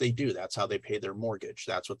 That's what they do. That's how they pay their mortgage.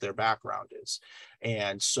 That's what their background is.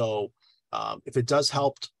 And so if it does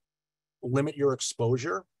help limit your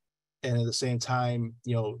exposure, and at the same time,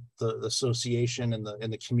 you know, the association and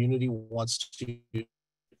the community wants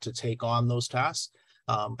to take on those tasks,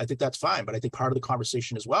 I think that's fine. But I think part of the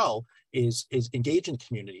conversation as well is engaging the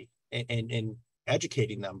community and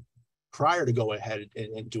educating them prior to go ahead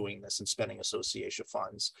and doing this and spending association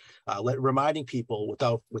funds, reminding people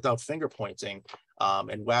without finger pointing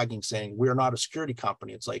and wagging, saying we're not a security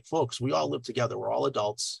company. It's like, folks, we all live together. We're all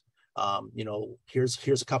adults. You know, here's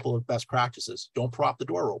a couple of best practices. Don't prop the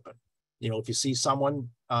door open. You know, if you see someone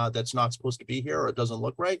that's not supposed to be here or it doesn't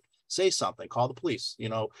look right, say something, call the police. You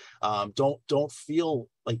know, don't feel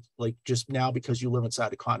like just now because you live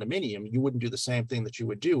inside a condominium, you wouldn't do the same thing that you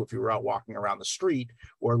would do if you were out walking around the street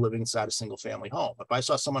or living inside a single family home. If I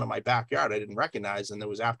saw someone in my backyard I didn't recognize and it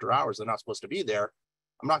was after hours, they're not supposed to be there,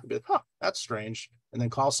 I'm not gonna be like, huh, that's strange, and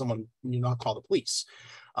then call someone, you not call the police.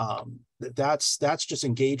 That's just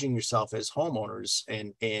engaging yourself as homeowners,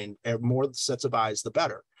 and more sets of eyes, the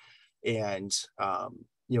better. And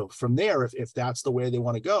you know, from there, if that's the way they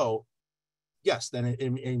want to go, yes, then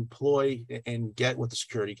employ and get with the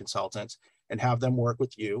security consultant and have them work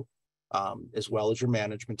with you, as well as your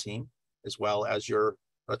management team, as well as your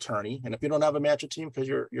attorney. And if you don't have a management team because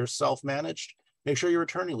you're self-managed, make sure your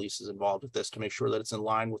attorney lease is involved with this to make sure that it's in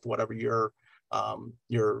line with whatever your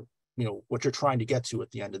you know, what you're trying to get to at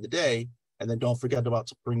the end of the day. And then don't forget about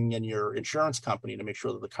bringing in your insurance company to make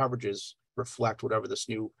sure that the coverages reflect whatever this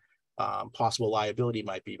new possible liability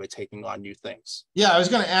might be by taking on new things. Yeah, I was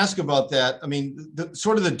going to ask about that. I mean,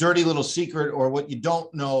 sort of the dirty little secret, or what you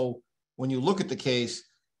don't know when you look at the case,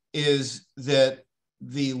 is that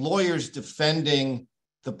the lawyers defending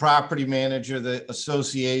the property manager, the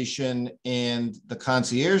association, and the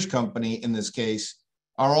concierge company in this case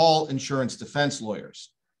are all insurance defense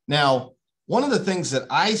lawyers. Now, one of the things that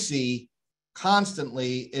I see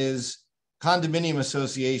constantly is condominium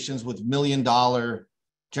associations with $1 million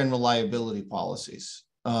general liability policies.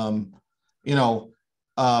 You know,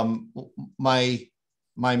 my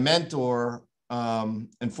mentor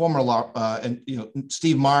and former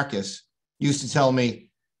Steve Marcus used to tell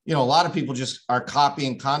me, you know, a lot of people just are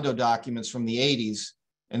copying condo documents from the 80s,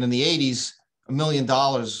 and in the 80s, $1 million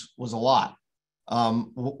was a lot.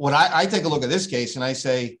 What I take a look at this case and I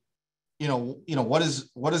say, what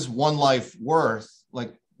is one life worth?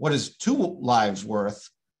 Like, what is two lives worth?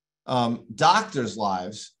 Doctors'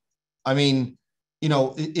 lives. I mean, do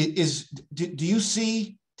you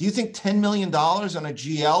think $10 million on a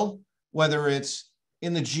GL, whether it's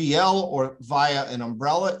in the GL or via an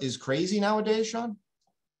umbrella, is crazy nowadays, Sean?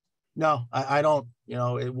 No, I don't,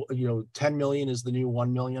 10 million is the new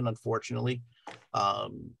 1 million, unfortunately.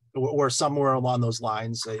 Or somewhere along those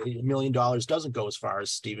lines. $1 million doesn't go as far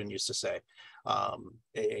as Stephen used to say.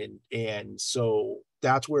 And so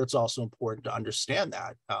that's where it's also important to understand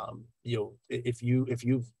that, if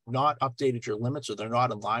you've not updated your limits, or they're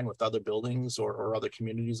not in line with other buildings or other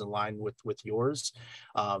communities in line with yours,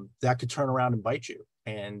 that could turn around and bite you.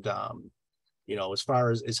 And, as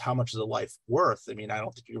far as how much is a life worth, I mean, I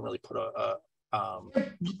don't think you can really put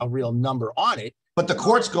a real number on it. But the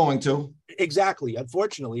court's going to. Exactly,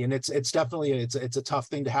 unfortunately. And it's definitely, it's a tough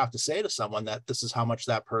thing to have to say to someone, that this is how much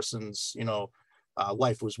that person's,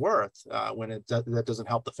 life was worth, when that doesn't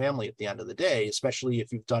help the family at the end of the day, especially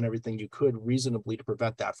if you've done everything you could reasonably to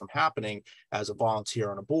prevent that from happening as a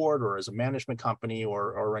volunteer on a board, or as a management company,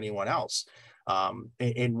 or anyone else.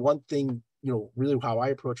 And one thing, really how I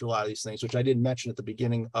approach a lot of these things, which I didn't mention at the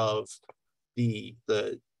beginning of the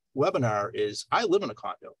webinar, is I live in a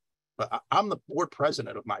condo, but I'm the board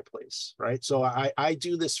president of my place, right? So I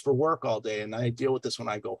do this for work all day, and I deal with this when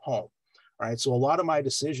I go home, right? So a lot of my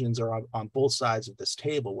decisions are on both sides of this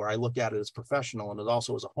table, where I look at it as professional and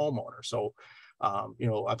also as a homeowner. So,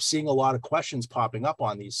 I'm seeing a lot of questions popping up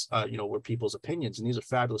on these, where people's opinions, and these are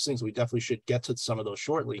fabulous things. We definitely should get to some of those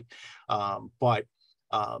shortly.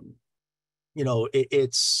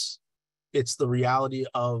 It's the reality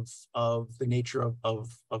of the nature of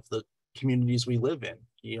the communities we live in,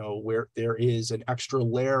 where there is an extra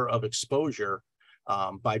layer of exposure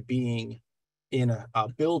by being in a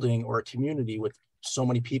building or a community with so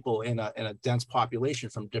many people in a dense population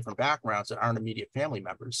from different backgrounds that aren't immediate family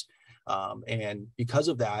members. And because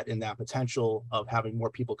of that, and that potential of having more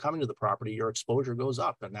people coming to the property, your exposure goes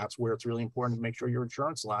up. And that's where it's really important to make sure your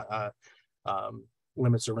insurance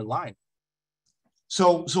limits are in line.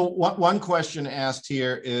 So one question asked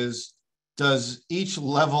here is, does each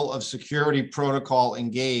level of security protocol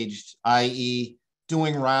engaged, i.e.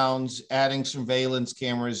 doing rounds, adding surveillance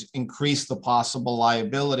cameras, increase the possible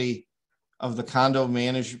liability of the condo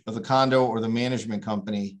or the management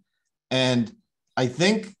company? And I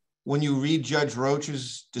think when you read Judge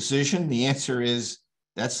Roach's decision, the answer is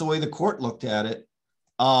that's the way the court looked at it.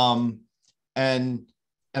 And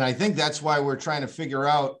I think that's why we're trying to figure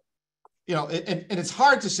out, and it's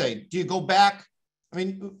hard to say, do you go back? I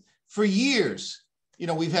mean, for years,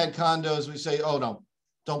 we've had condos, we say, oh no,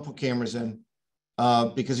 don't put cameras in,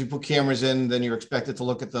 because you put cameras in, then you're expected to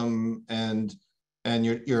look at them, and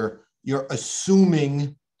you're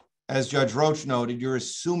assuming, as Judge Roach noted, you're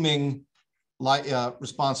assuming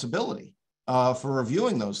responsibility for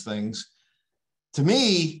reviewing those things. To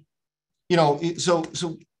me, so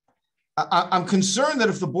I'm concerned that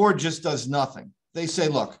if the board just does nothing, they say,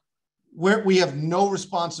 look, we have no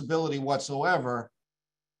responsibility whatsoever.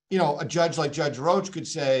 A judge like Judge Roach could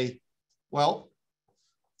say, well,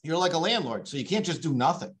 you're like a landlord, so you can't just do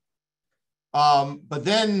nothing. But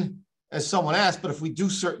then, as someone asked, but if we do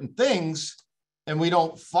certain things and we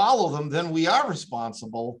don't follow them, then we are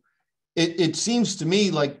responsible. It seems to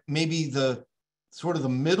me like maybe the sort of the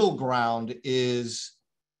middle ground is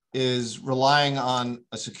relying on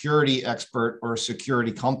a security expert or a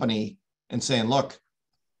security company and saying, look,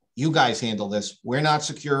 you guys handle this. We're not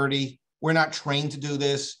security. We're not trained to do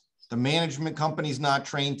this. The management company's not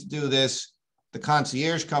trained to do this. The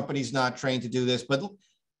concierge company's not trained to do this. But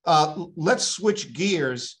let's switch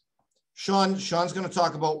gears. Sean's going to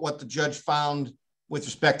talk about what the judge found with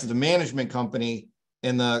respect to the management company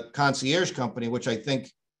and the concierge company, which I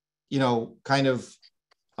think, kind of,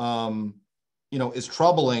 is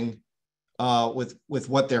troubling with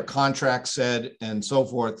what their contract said and so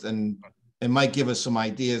forth. And it might give us some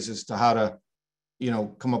ideas as to how to,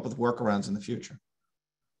 come up with workarounds in the future.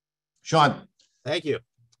 Sean. Thank you.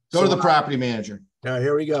 Go to the property manager. All right,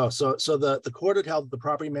 here we go. So the court had held that the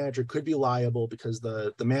property manager could be liable because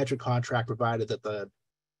the management contract provided that the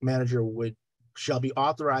manager shall be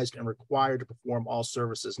authorized and required to perform all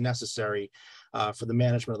services necessary for the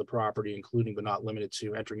management of the property, including but not limited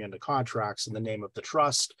to entering into contracts in the name of the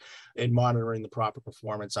trust and monitoring the proper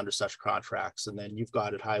performance under such contracts. And then you've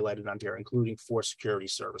got it highlighted on here, including for security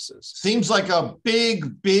services. Seems like a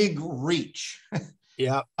big reach.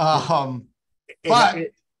 Yeah.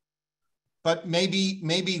 But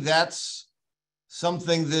maybe that's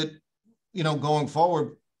something that, going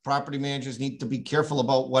forward, property managers need to be careful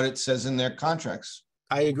about what it says in their contracts.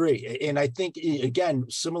 I agree. And I think, again,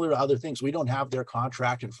 similar to other things, we don't have their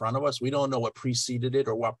contract in front of us. We don't know what preceded it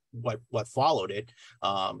or what followed it.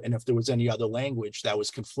 And if there was any other language that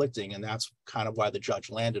was conflicting, and that's kind of why the judge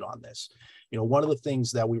landed on this. One of the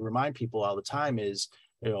things that we remind people all the time is,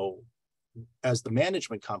 as the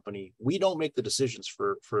management company, we don't make the decisions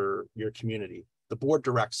for your community. The board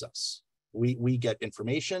directs us. We get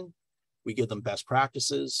information, we give them best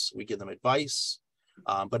practices, we give them advice.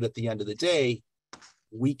 But at the end of the day,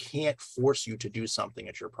 we can't force you to do something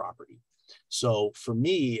at your property. So for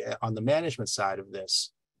me, on the management side of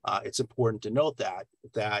this, it's important to note that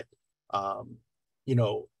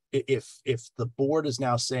if the board is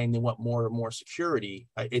now saying they want more and more security,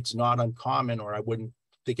 it's not uncommon, or I wouldn't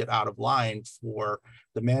think it out of line for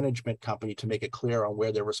the management company to make it clear on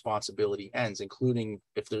where their responsibility ends, including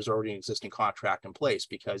if there's already an existing contract in place.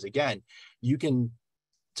 Because again, you can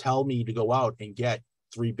tell me to go out and get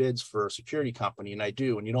 3 bids for a security company, and I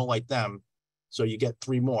do, and you don't like them, so you get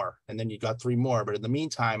 3 more, and then you got 3 more. But in the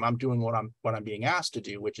meantime, I'm doing what I'm being asked to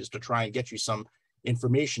do, which is to try and get you some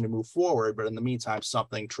information to move forward. But in the meantime,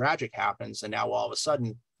 something tragic happens, and now all of a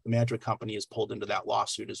sudden the management company is pulled into that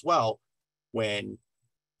lawsuit as well, when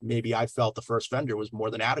maybe I felt the first vendor was more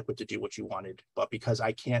than adequate to do what you wanted, but because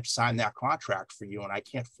I can't sign that contract for you and I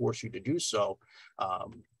can't force you to do so,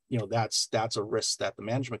 that's a risk that the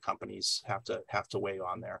management companies have to weigh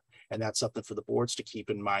on there. And that's something for the boards to keep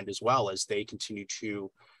in mind as well, as they continue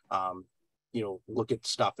to look at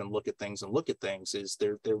stuff and look at things, is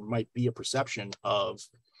there might be a perception of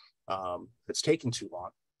it's taking too long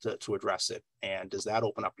to address it. And does that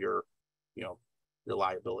open up your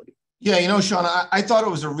liability? Yeah, Sean, I thought it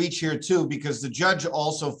was a reach here too, because the judge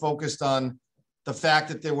also focused on the fact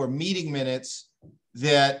that there were meeting minutes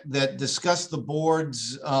that discussed the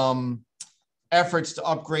board's efforts to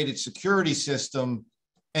upgrade its security system,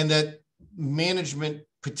 and that management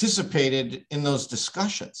participated in those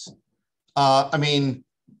discussions. And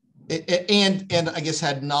I guess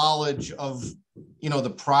had knowledge of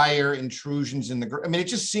the prior intrusions in the. It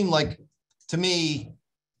just seemed like to me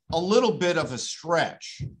a little bit of a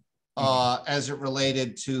stretch as it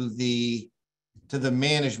related to the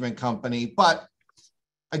management company. But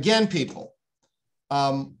again, people,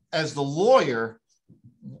 as the lawyer,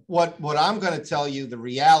 what I'm going to tell you, the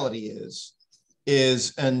reality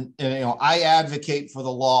is, and I advocate for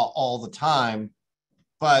the law all the time,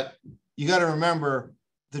 but you got to remember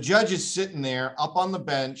the judge is sitting there up on the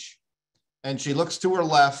bench, and she looks to her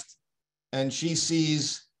left and she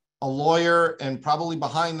sees a lawyer, and probably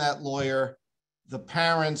behind that lawyer, the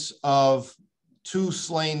parents of 2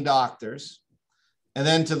 slain doctors. And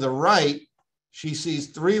then to the right, she sees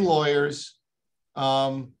 3 lawyers,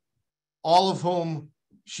 all of whom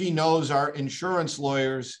she knows are insurance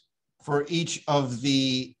lawyers for each of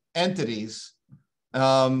the entities.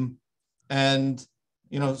 So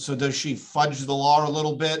does she fudge the law a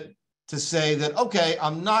little bit to say that, okay,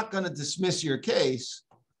 I'm not going to dismiss your case?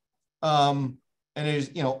 And it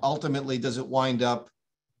is, ultimately, does it wind up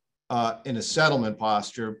in a settlement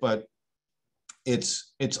posture? But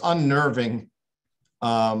it's unnerving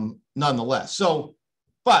nonetheless. So,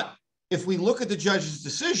 but if we look at the judge's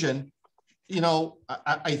decision,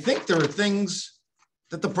 I think there are things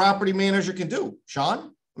that the property manager can do.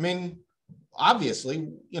 Sean, obviously,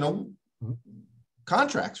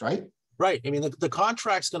 contracts, right? Right. The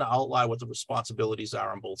contract's going to outline what the responsibilities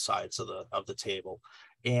are on both sides of the table.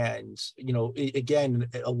 And, again,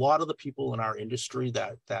 a lot of the people in our industry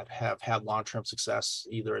that have had long-term success,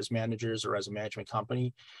 either as managers or as a management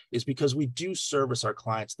company, is because we do service our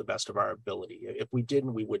clients to the best of our ability. If we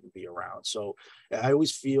didn't, we wouldn't be around. So I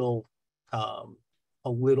always feel a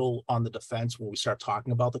little on the defense when we start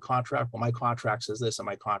talking about the contract. Well, my contract says this and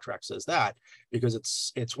my contract says that, because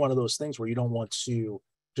it's one of those things where you don't want to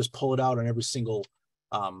just pull it out on every single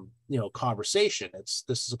conversation. This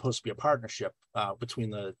is supposed to be a partnership between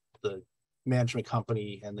the management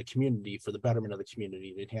company and the community for the betterment of the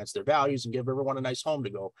community, to enhance their values and give everyone a nice home to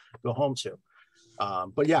go home to.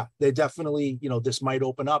 But yeah, they definitely, this might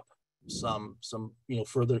open up some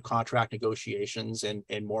further contract negotiations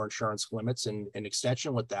and more insurance limits, and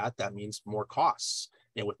extension with that means more costs.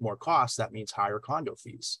 And with more costs, that means higher condo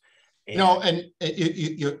fees. And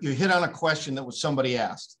you hit on a question that was somebody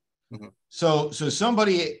asked. Mm-hmm. So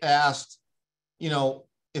somebody asked,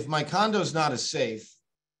 if my condo is not as safe,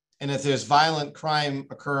 and if there's violent crime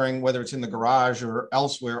occurring, whether it's in the garage or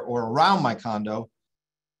elsewhere or around my condo,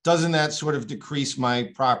 doesn't that sort of decrease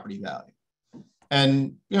my property value?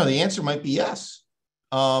 And, the answer might be yes.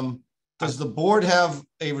 Does the board have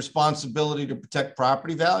a responsibility to protect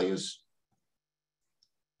property values?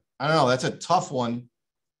 I don't know. That's a tough one.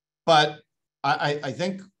 But I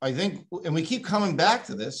think, and we keep coming back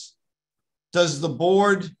to this, does the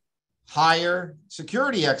board hire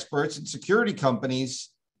security experts and security companies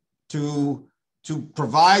to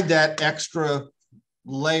provide that extra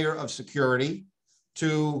layer of security,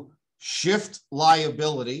 to shift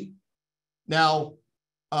liability, now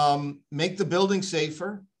make the building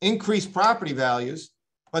safer, increase property values,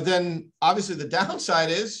 but then obviously the downside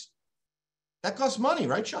is that costs money,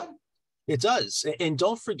 right, Sean? It does. And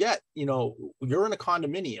don't forget, you're in a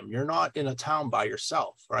condominium. You're not in a town by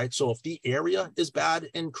yourself, right? So if the area is bad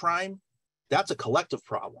in crime, that's a collective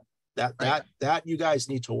problem. That you guys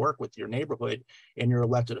need to work with your neighborhood and your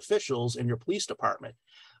elected officials and your police department.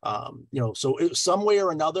 So some way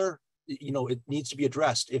or another, it needs to be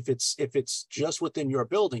addressed. If it's just within your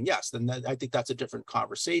building, yes, then I think that's a different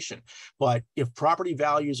conversation. But if property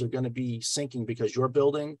values are going to be sinking because your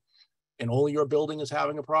building and only your building is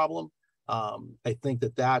having a problem, I think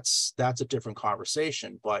that's a different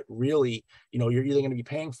conversation. But really, you're either going to be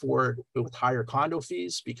paying for it with higher condo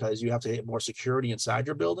fees because you have to have more security inside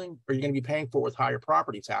your building, or you're going to be paying for it with higher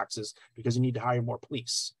property taxes because you need to hire more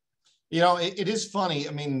police. It is funny.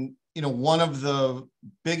 I mean, one of the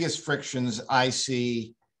biggest frictions I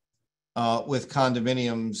see with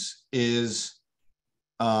condominiums is,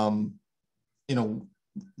 the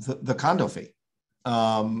condo fee.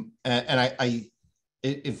 And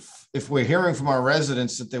if we're hearing from our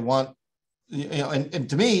residents that they want, and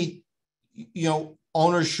to me,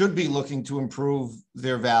 owners should be looking to improve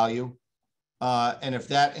their value. And if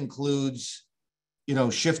that includes,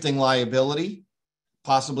 shifting liability,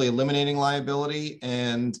 possibly eliminating liability,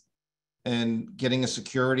 and getting a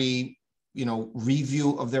security,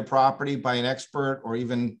 review of their property by an expert or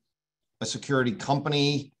even a security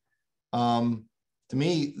company, to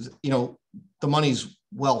me, the money's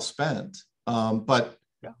well spent. But,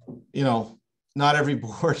 not every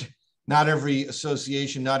board, not every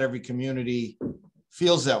association, not every community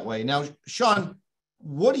feels that way. Now, Sean,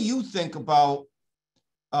 what do you think about,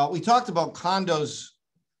 we talked about condos,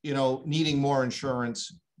 needing more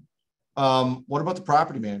insurance. What about the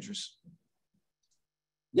property managers?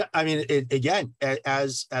 Yeah, I mean, again,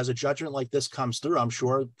 as a judgment like this comes through, I'm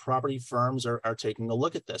sure property firms are taking a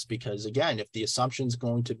look at this, because again, if the assumption is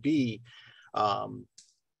going to be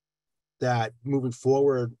that moving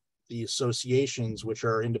forward, the associations, which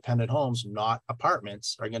are independent homes, not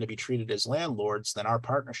apartments, are going to be treated as landlords, then our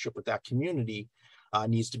partnership with that community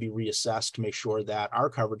needs to be reassessed to make sure that our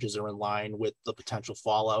coverages are in line with the potential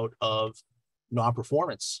fallout of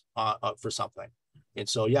non-performance for something. And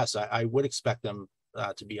so, yes, I would expect them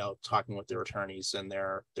to be out talking with their attorneys and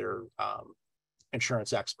their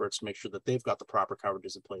insurance experts to make sure that they've got the proper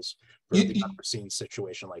coverages in place for the unforeseen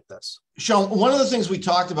situation like this. Sean, one of the things we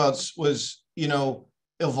talked about was,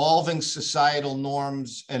 evolving societal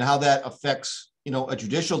norms and how that affects, a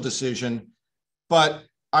judicial decision. But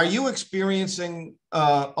are you experiencing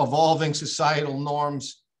evolving societal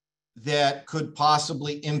norms that could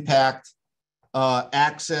possibly impact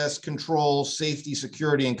access, control, safety,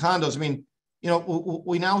 security in condos? I mean,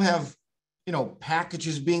 we now have,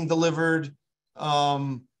 packages being delivered,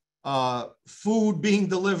 food being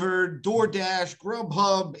delivered, DoorDash,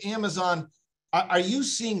 Grubhub, Amazon. Are you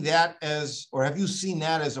seeing that as, or have you seen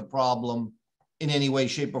that as a problem in any way,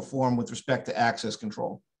 shape, or form with respect to access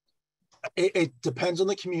control? It depends on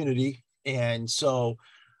the community. And so,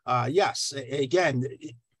 yes, again,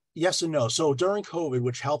 yes and no. So during COVID,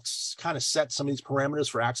 which helps kind of set some of these parameters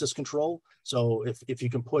for access control. So if you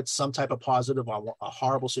can put some type of positive on a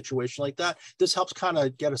horrible situation like that, this helps kind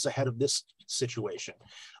of get us ahead of this situation.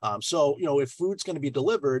 So, if food's going to be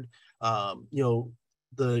delivered,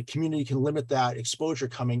 the community can limit that exposure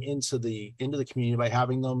coming into the community by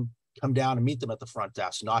having them come down and meet them at the front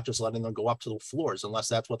desk, not just letting them go up to the floors unless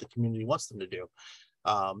that's what the community wants them to do.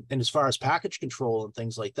 And as far as package control and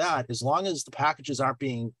things like that, as long as the packages aren't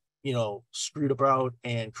being, screwed about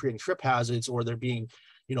and creating trip hazards, or they're being,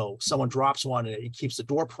 someone drops one and it keeps the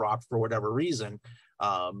door propped for whatever reason,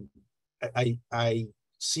 I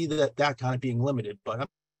see that kind of being limited. But I'm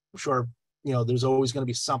sure, there's always going to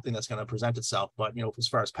be something that's going to present itself. But, as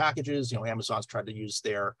far as packages, Amazon's tried to use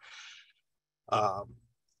their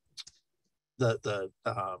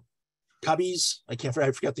cubbies. I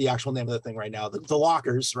forget the actual name of the thing right now, the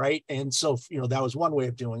lockers, right? And so, that was one way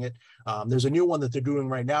of doing it. There's a new one that they're doing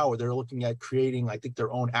right now where they're looking at creating, I think,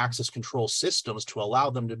 their own access control systems to allow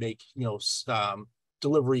them to make,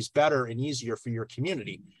 deliveries better and easier for your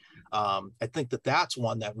community. I think that's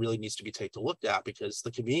one that really needs to be taken a look at, because the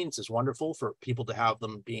convenience is wonderful for people to have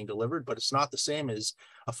them being delivered, but it's not the same as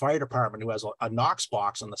a fire department who has a Knox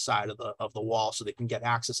box on the side of the wall so they can get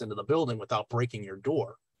access into the building without breaking your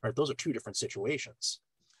door. right? Those are two different situations.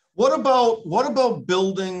 What about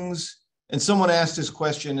buildings? And someone asked this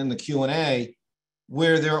question in the Q&A,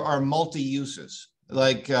 where there are multi-uses,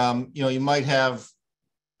 like you might have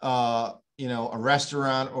a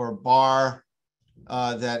restaurant or a bar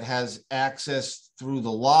that has access through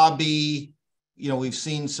the lobby. We've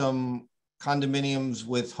seen some condominiums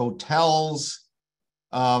with hotels,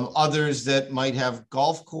 others that might have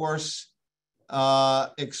golf course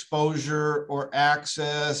exposure or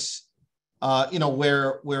access,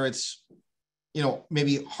 where it's,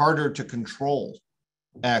 maybe harder to control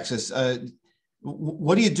access.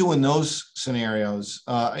 What do you do in those scenarios?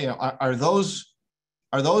 Are those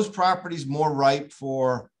properties more ripe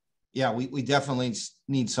for, we definitely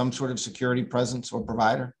need some sort of security presence or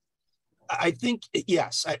provider? I think,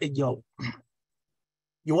 yes,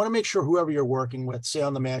 you want to make sure whoever you're working with, say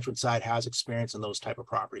on the management side, has experience in those type of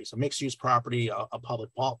properties, a mixed use property, a public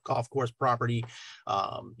golf course property,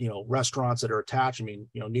 restaurants that are attached. I mean,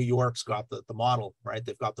 New York's got the model, right?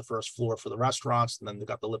 They've got the first floor for the restaurants, and then they've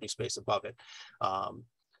got the living space above it.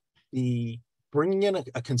 The bringing in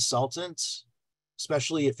a consultant,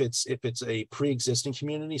 especially if it's a pre-existing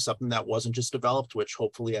community, something that wasn't just developed, which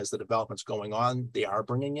hopefully as the development's going on, they are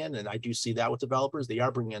bringing in, and I do see that with developers, they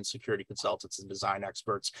are bringing in security consultants and design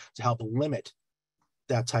experts to help limit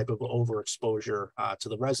that type of overexposure to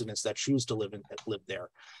the residents that choose to live there.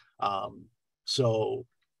 So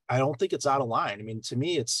I don't think it's out of line. I mean, to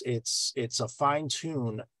me, it's a fine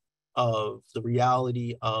tune of the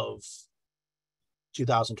reality of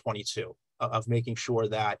 2022, of making sure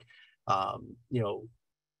that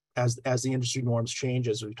as the industry norms change,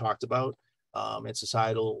 as we talked about, and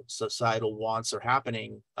societal wants are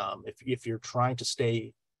happening, if you're trying to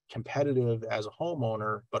stay competitive as a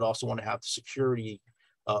homeowner, but also want to have the security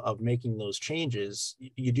of making those changes,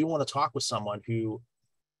 you do want to talk with someone who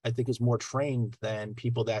I think is more trained than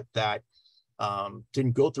people that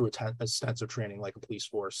didn't go through extensive training, like a police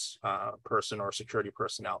force person or security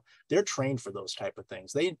personnel. They're trained for those type of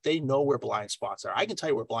things. They know where blind spots are. I can tell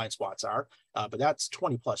you where blind spots are, but that's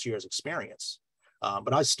 20 plus years experience.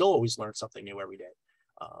 But I still always learn something new every day.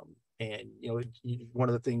 And one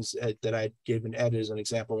of the things that I gave Ed as an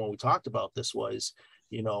example when we talked about this was,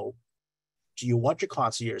 do you want your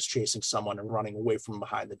concierge chasing someone and running away from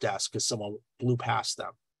behind the desk because someone blew past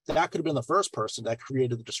them? That could have been the first person that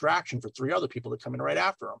created the distraction for 3 other people that come in right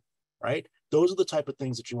after them, right? Those are the type of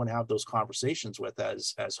things that you want to have those conversations with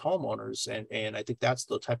as homeowners. And I think that's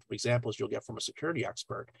the type of examples you'll get from a security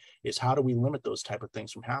expert, is how do we limit those type of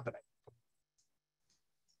things from happening?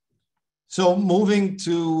 So moving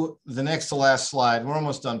to the next to last slide, we're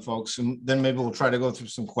almost done, folks. And then maybe we'll try to go through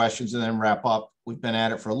some questions and then wrap up. We've been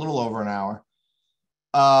at it for a little over an hour.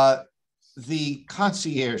 The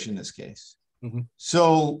concierge in this case. Mm-hmm.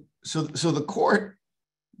 So the court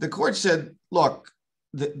said, look,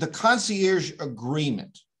 the concierge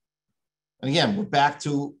agreement, and again, we're back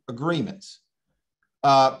to agreements,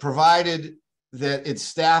 provided that its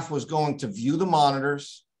staff was going to view the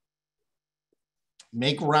monitors,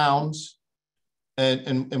 make rounds,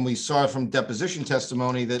 and we saw from deposition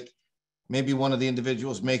testimony that maybe one of the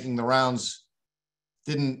individuals making the rounds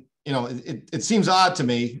didn't, it seems odd to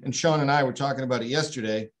me, and Sean and I were talking about it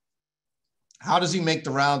yesterday. How does he make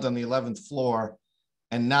the round on the 11th floor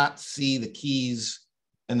and not see the keys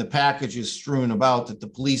and the packages strewn about that the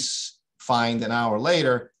police find an hour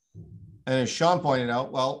later? And as Sean pointed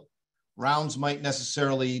out, well, rounds might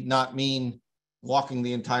necessarily not mean walking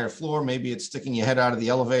the entire floor. Maybe it's sticking your head out of the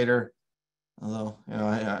elevator. Although,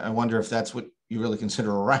 I wonder if that's what you really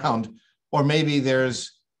consider a round. Or maybe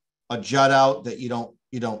there's a jut out that you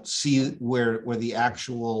don't see where the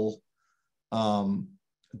actual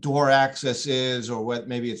door access is, or what,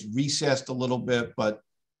 maybe it's recessed a little bit, but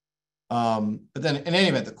then in any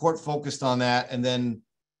event, the court focused on that, and then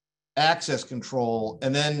access control.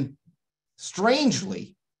 And then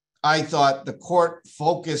strangely, I thought the court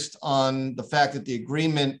focused on the fact that the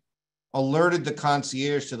agreement alerted the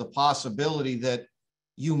concierge to the possibility that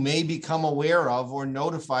you may become aware of or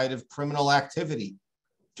notified of criminal activity.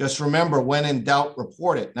 Just remember, when in doubt,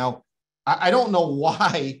 report it. Now, I don't know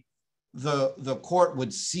why the court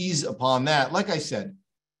would seize upon that. Like I said,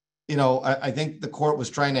 I think the court was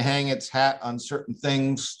trying to hang its hat on certain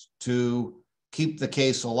things to keep the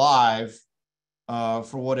case alive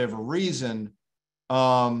for whatever reason.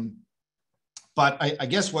 But I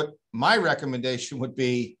guess what my recommendation would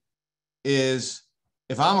be is,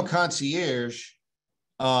 if I'm a concierge,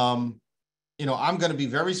 I'm going to be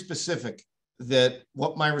very specific that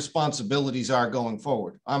what my responsibilities are going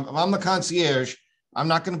forward. If I'm the concierge, I'm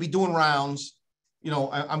not going to be doing rounds.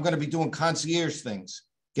 I'm going to be doing concierge things,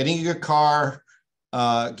 getting in your car,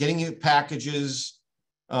 getting you packages,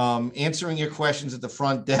 answering your questions at the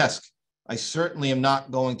front desk. I certainly am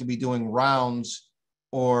not going to be doing rounds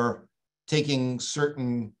or taking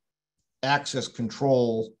certain access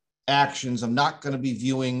control actions. I'm not going to be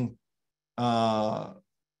viewing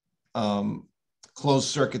closed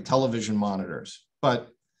circuit television monitors. But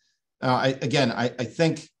I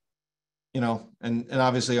think, you know, and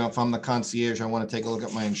obviously if I'm the concierge, I want to take a look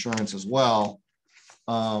at my insurance as well.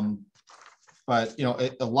 But, you know,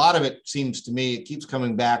 a lot of it seems to me, it keeps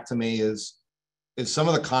coming back to me is some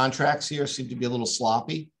of the contracts here seem to be a little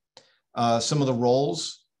sloppy. Some of the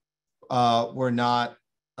roles were not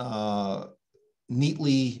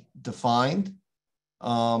neatly defined.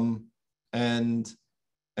 And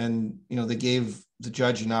you know, they gave the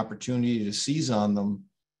judge an opportunity to seize on them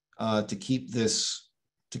to keep this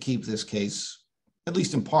case, at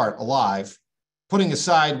least in part, alive, putting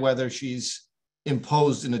aside whether she's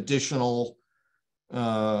imposed an additional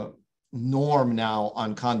norm now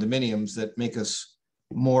on condominiums that make us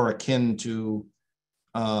more akin to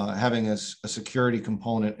having a security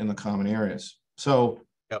component in the common areas. So,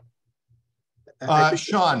 yep.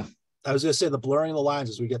 Sean. I was going to say the blurring of the lines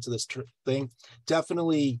as we get to this thing.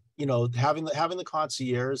 Definitely, you know, having the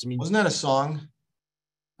concierge. I mean, wasn't that a song?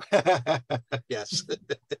 Yes.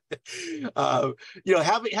 You know,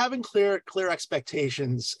 having clear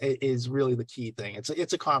expectations is really the key thing.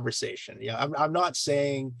 It's a conversation. Yeah, I'm not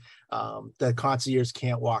saying that concierge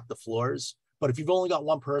can't walk the floors, but if you've only got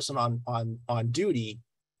one person on duty,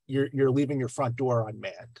 you're leaving your front door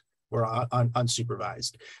unmanned or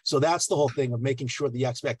unsupervised. So that's the whole thing of making sure the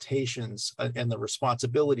expectations and the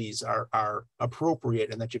responsibilities are appropriate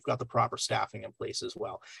and that you've got the proper staffing in place as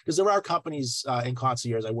well. Because there are companies in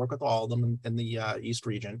concierge, I work with all of them in the East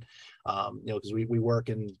region, you know, because we work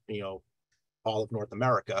in, you know, all of North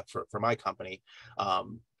America for my company.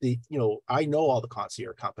 You know, I know all the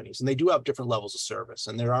concierge companies and they do have different levels of service.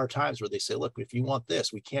 And there are times where they say, look, if you want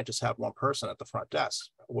this, we can't just have one person at the front desk.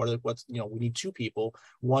 What's, you know, we need two people,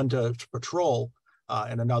 one to patrol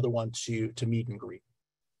and another one to meet and greet.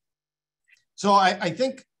 So I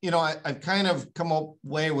think, you know, I've kind of come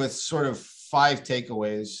away with sort of 5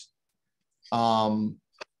 takeaways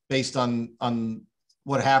based on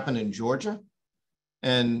what happened in Georgia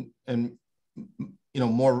and you know,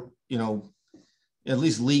 more, you know, at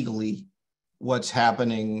least legally what's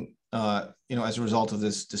happening, you know, as a result of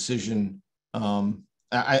this decision.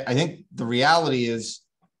 I think the reality is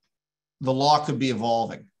the law could be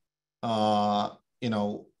evolving, you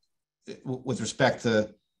know, with respect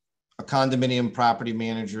to a condominium property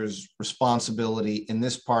manager's responsibility in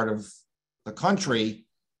this part of the country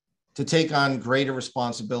to take on greater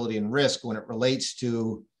responsibility and risk when it relates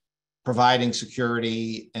to providing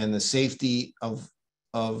security and the safety of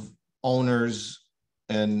owners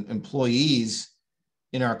and employees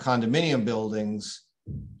in our condominium buildings,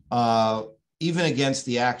 even against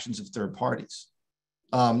the actions of third parties.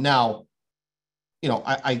 Now, you know,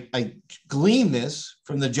 I glean this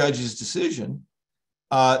from the judge's decision.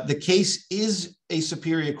 The case is a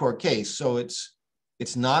Superior Court case, so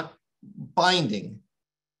it's not binding,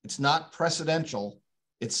 it's not precedential,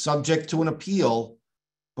 it's subject to an appeal.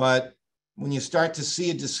 But when you start to see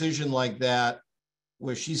a decision like that,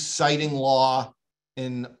 where she's citing law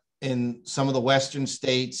in some of the Western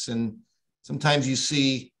states, and sometimes you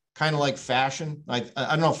see kind of like fashion. I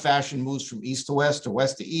don't know if fashion moves from east to west or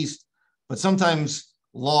west to east, but sometimes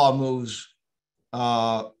law moves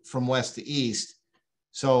from west to east.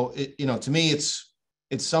 So, you know, to me, it's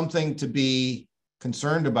something to be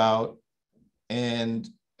concerned about, and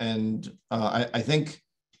I think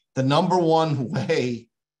the number one way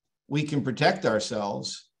we can protect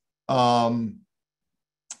ourselves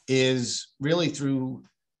is really through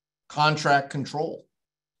contract control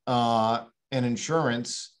and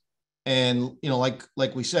insurance, and, you know,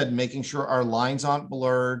 like we said, making sure our lines aren't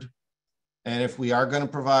blurred, and if we are going to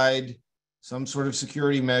provide some sort of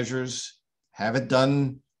security measures, have it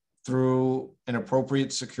done through an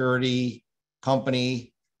appropriate security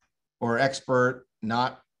company or expert,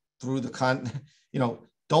 not through the you know,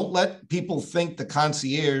 don't let people think the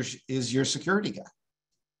concierge is your security guy.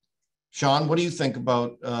 Sean, what do you think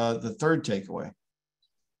about the third takeaway?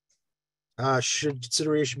 Should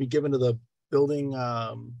consideration be given to the building,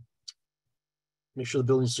 make sure the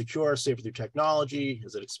building is secure, safer through technology?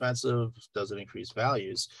 Is it expensive? Does it increase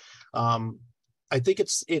values? I think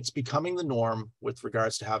it's becoming the norm with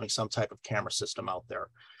regards to having some type of camera system out there.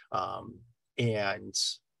 And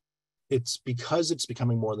it's because it's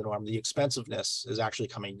becoming more the norm, the expensiveness is actually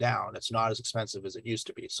coming down. It's not as expensive as it used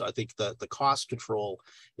to be. So I think the cost control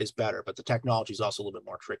is better, but the technology is also a little bit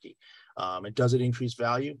more tricky. And does it increase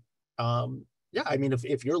value? Yeah, I mean,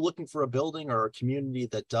 if you're looking for a building or a community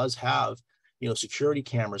that does have, security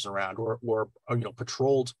cameras around or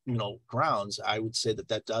patrolled, grounds, I would say that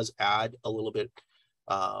that does add a little bit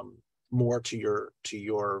more to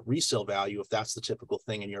your resale value if that's the typical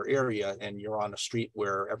thing in your area and you're on a street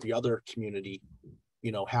where every other community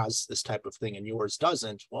has this type of thing and yours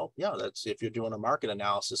doesn't. Well, yeah, that's, if you're doing a market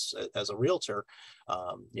analysis as a realtor,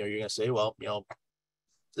 you're going to say, well,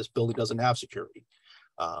 this building doesn't have security.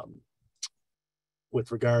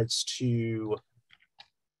 With regards to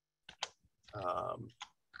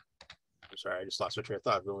I'm sorry, I just lost my train of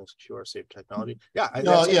thought. Building secure, safe technology.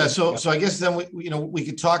 Yeah. So I guess then we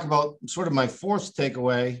could talk about sort of my fourth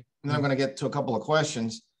takeaway, and then I'm going to get to a couple of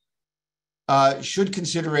questions. Should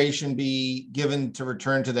consideration be given to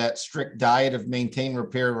return to that strict diet of maintain,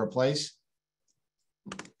 repair, replace?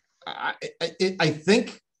 I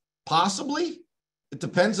think possibly. It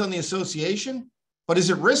depends on the association, but is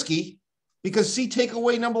it risky? Because see,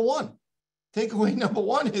 takeaway number one. Takeaway number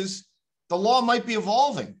one is the law might be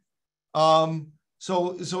evolving.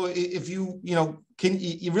 So if you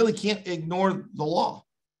really can't ignore the law.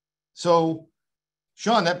 So,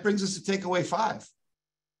 Sean, that brings us to takeaway 5.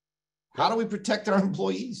 How do we protect our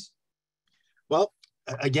employees? Well,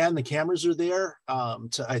 again, the cameras are there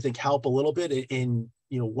to, I think, help a little bit.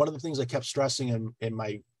 One of the things I kept stressing in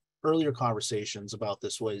my earlier conversations about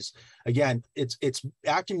this was, again, it's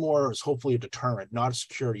acting more as hopefully a deterrent, not a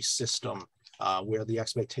security system. Where the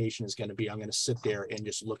expectation is going to be, I'm going to sit there and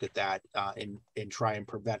just look at that and try and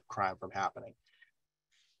prevent crime from happening.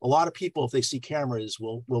 A lot of people, if they see cameras,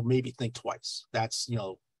 will maybe think twice. That's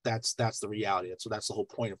the reality. So that's the whole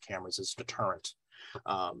point of cameras, is deterrent.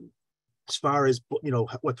 As far as,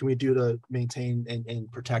 what can we do to maintain and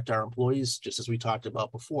protect our employees, just as we talked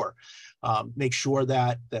about before, make sure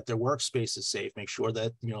that their workspace is safe, make sure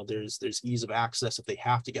that, there's ease of access if they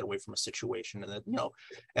have to get away from a situation. And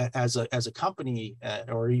that, as a company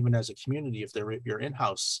or even as a community, if they're your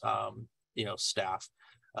in-house, staff,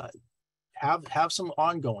 have some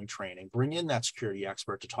ongoing training, bring in that security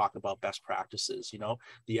expert to talk about best practices,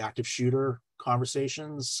 the active shooter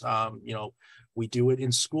conversations, we do it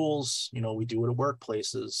in schools, we do it at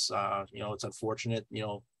workplaces. It's unfortunate,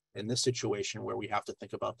 in this situation where we have to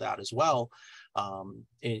think about that as well,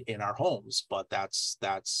 in our homes, but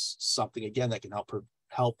that's something, again, that can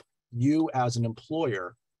help you as an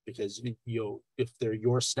employer, because if they're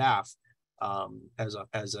your staff, as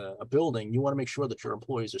a building, you want to make sure that your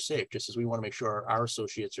employees are safe, just as we want to make sure our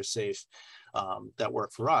associates are safe that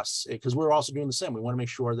work for us, because we're also doing the same. We want to make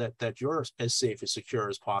sure that you're as safe, as secure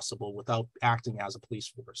as possible without acting as a police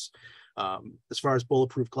force. As far as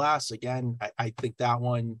bulletproof glass, again, I think that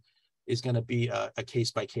one is going to be a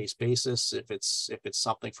case-by-case basis. If it's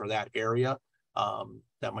something for that area,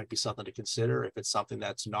 that might be something to consider. If it's something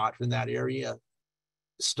that's not in that area,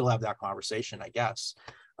 still have that conversation, I guess.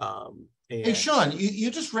 Hey, Sean, you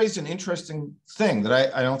just raised an interesting thing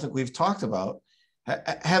that I don't think we've talked about.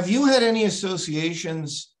 Have you had any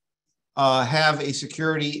associations have a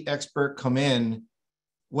security expert come in,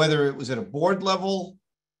 whether it was at a board level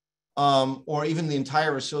or even the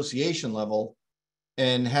entire association level,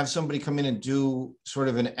 and have somebody come in and do sort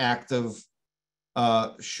of an active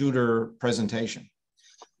shooter presentation?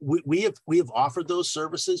 We have offered those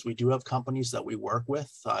services. We do have companies that we work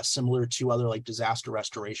with, similar to other like disaster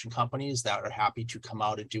restoration companies, that are happy to come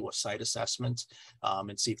out and do a site assessment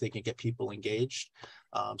and see if they can get people engaged.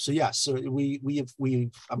 So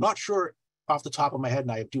I'm not sure off the top of my head,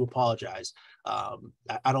 and I do apologize.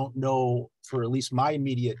 I don't know, for at least my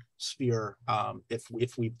immediate sphere,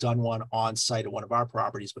 if we've done one on site at one of our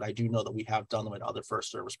properties, but I do know that we have done them at other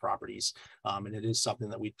FirstService properties. And it is something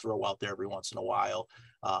that we throw out there every once in a while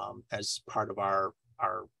as part of our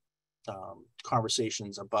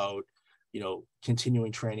conversations about,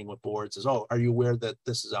 continuing training with boards is, oh, are you aware that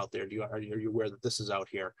this is out there? Are you aware that this is out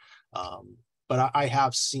here? But I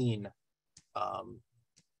have seen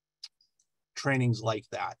trainings like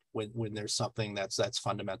that when there's something that's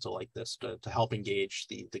fundamental like this to help engage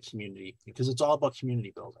the community, because it's all about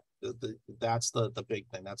community building. That's the big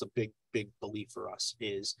thing. That's a big belief for us,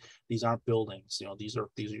 is these aren't buildings, these are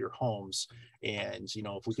your homes. And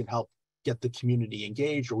if we can help get the community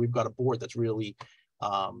engaged, or we've got a board that's really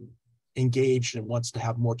engaged and wants to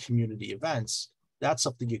have more community events, that's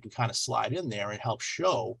something you can kind of slide in there and help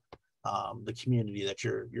show the community that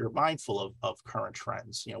you're mindful of current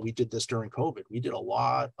trends. We did this during COVID. We did a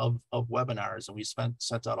lot of webinars, and we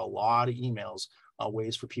sent out a lot of emails,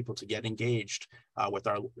 ways for people to get engaged with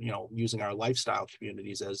our, using our lifestyle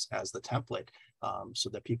communities as the template, so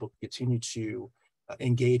that people continue to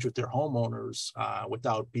engage with their homeowners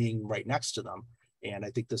without being right next to them. And I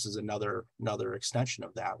think this is another extension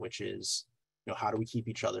of that, which is, how do we keep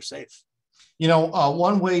each other safe?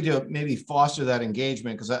 One way to maybe foster that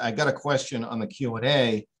engagement, because I got a question on the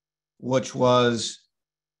Q&A, which was,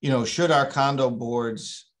 should our condo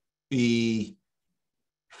boards be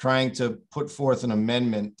trying to put forth an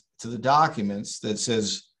amendment to the documents that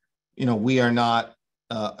says, we are not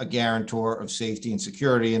a guarantor of safety and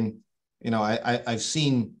security. And, I've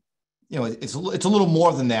seen, it's a little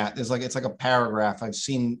more than that. It's like a paragraph. I've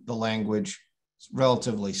seen the language. It's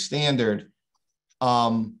relatively standard.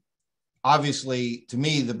 Obviously, to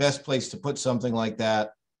me, the best place to put something like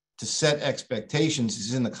that to set expectations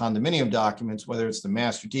is in the condominium documents, whether it's the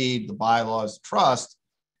master deed, the bylaws, the trust.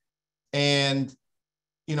 And,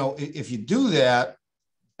 if you do that,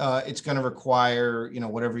 it's going to require,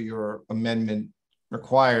 whatever your amendment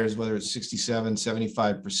requires, whether it's 67,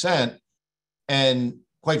 75%. And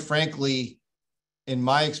quite frankly, in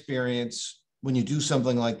my experience, when you do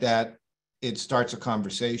something like that, it starts a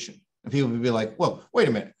conversation. And people will be like, well, wait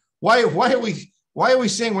a minute. Why are we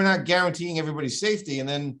saying we're not guaranteeing everybody's safety? And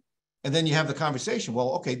then you have the conversation.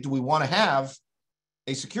 Well, okay, do we want to have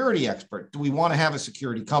a security expert? Do we want to have a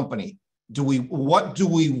security company? What do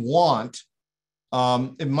we want?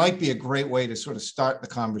 It might be a great way to sort of start the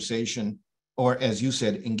conversation, or as you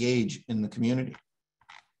said, engage in the community.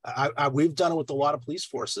 We've done it with a lot of police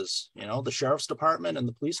forces. The sheriff's department and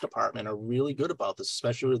the police department are really good about this,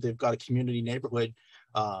 especially if they've got a community neighborhood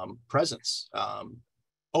presence.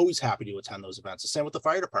 Always happy to attend those events. The same with the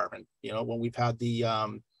fire department. When we've had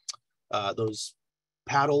those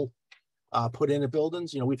paddle put into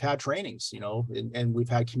buildings, we've had trainings, and we've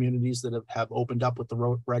had communities that have opened up with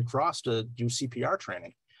the Red Cross to do CPR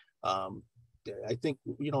training. I think,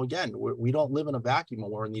 again, we don't live in a vacuum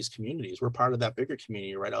when we're in these communities. We're part of that bigger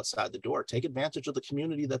community right outside the door. Take advantage of the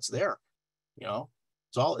community that's there.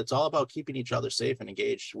 It's all about keeping each other safe and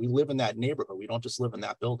engaged. We live in that neighborhood. We don't just live in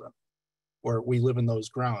that building, or we live in those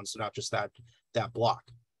grounds, not just that block.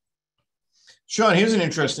 Sean, here's an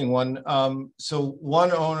interesting one. So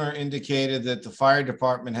one owner indicated that the fire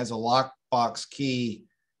department has a lockbox key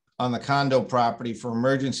on the condo property for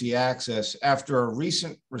emergency access after a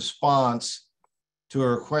recent response to a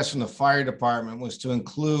request from the fire department was to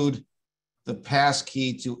include the pass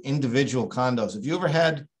key to individual condos. Have you ever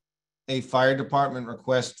had a fire department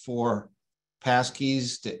request for pass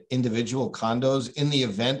keys to individual condos in the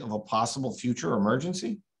event of a possible future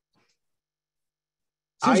emergency?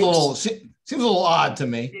 Seems a little odd to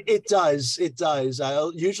me. It does.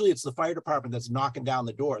 Usually it's the fire department that's knocking down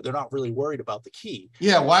the door. They're not really worried about the key.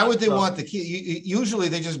 Yeah. Why would they want the key? Usually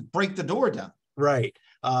they just break the door down. Right.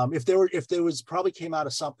 If there was probably came out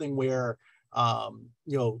of something where, I've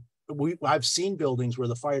seen buildings where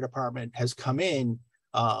the fire department has come in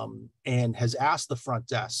and has asked the front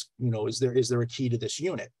desk, is there a key to this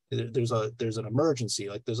unit? There's an emergency,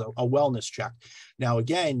 like there's a wellness check. Now,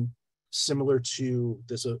 again, similar to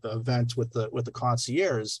this event with the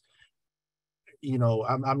concierge,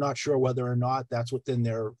 I'm not sure whether or not that's within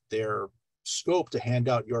their scope to hand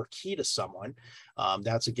out your key to someone.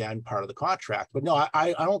 That's again part of the contract. But no,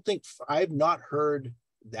 I don't think I've not heard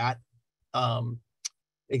that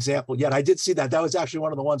example yet. I did see that. That was actually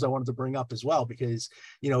one of the ones I wanted to bring up as well, because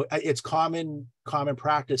it's common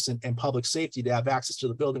practice in public safety to have access to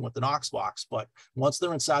the building with the Knox box. But once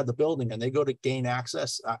they're inside the building and they go to gain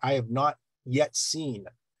access, I have not yet seen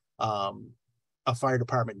a fire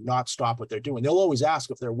department not stop what they're doing. They'll always ask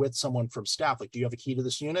if they're with someone from staff, like, do you have a key to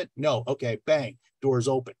this unit? No. Okay, bang, door's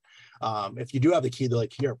open. If you do have the key, they're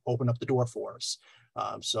like, here, open up the door for us.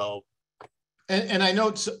 And I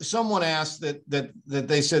know someone asked that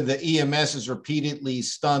they said the EMS is repeatedly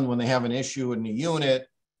stunned when they have an issue in the unit,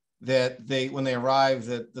 that when they arrive,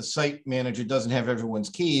 that the site manager doesn't have everyone's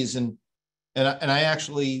keys. And I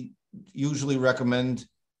actually usually recommend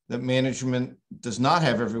that management does not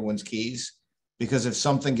have everyone's keys, because if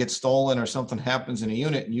something gets stolen or something happens in a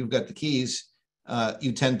unit and you've got the keys,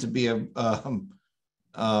 you tend to be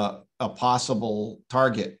a possible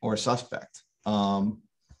target or suspect.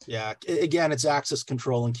 Yeah, again, it's access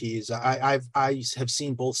control and keys. I have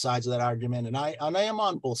seen both sides of that argument, and I am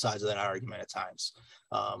on both sides of that argument at times.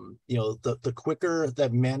 The quicker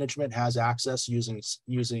that management has access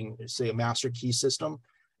using say a master key system,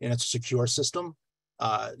 and it's a secure system,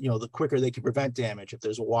 the quicker they can prevent damage if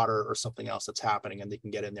there's water or something else that's happening, and they can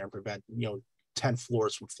get in there and prevent 10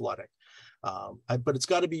 floors from flooding. But it's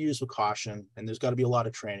got to be used with caution, and there's got to be a lot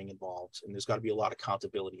of training involved, and there's got to be a lot of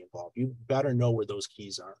accountability involved. You better know where those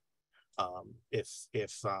keys are.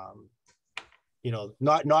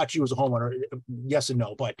 Not you as a homeowner, yes and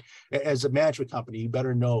no, but as a management company, you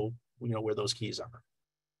better know, where those keys are.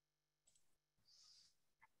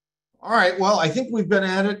 All right. Well, I think we've been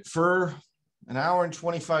at it for an hour and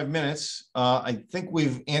 25 minutes. I think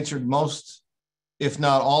we've answered most, if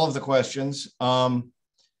not all, of the questions. I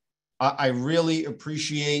really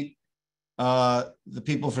appreciate the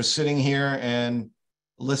people for sitting here and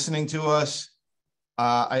listening to us.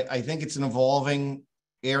 I think it's an evolving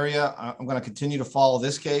area. I'm going to continue to follow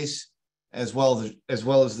this case as well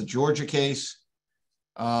as the Georgia case,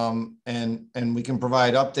 and we can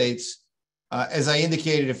provide updates. As I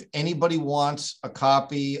indicated, if anybody wants a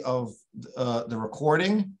copy of the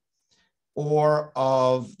recording or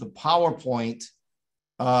of the PowerPoint,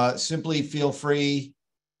 simply feel free,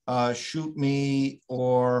 shoot me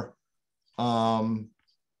or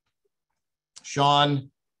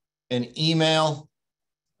Sean an email.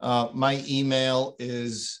 My email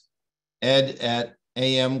is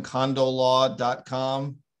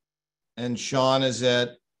ed@amcondolaw.com, and Sean is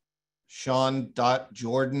at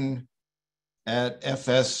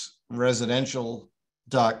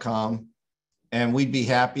sean.jordan@fsresidential.com. And we'd be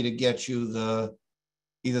happy to get you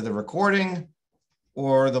either the recording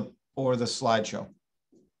or the slideshow.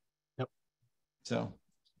 Yep. So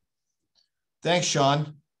thanks,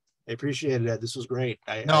 Sean. I appreciate it, Ed. This was great.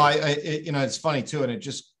 It's funny too, and it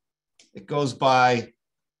goes by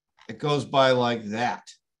like that.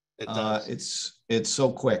 It does. It's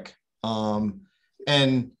so quick. And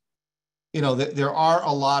there are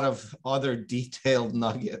a lot of other detailed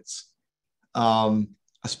nuggets,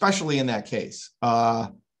 especially in that case.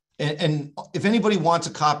 And if anybody wants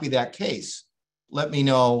a copy of that case, let me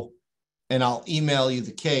know and I'll email you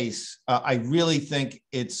the case. I really think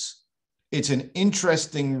it's an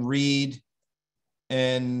interesting read,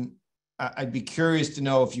 and I'd be curious to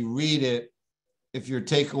know, if you read it, if your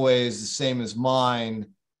takeaway is the same as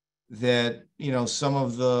mine, that some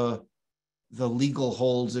of the legal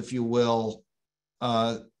holds, if you will,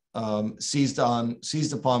 seized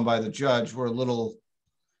upon by the judge were a little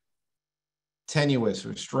tenuous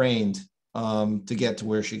or strained to get to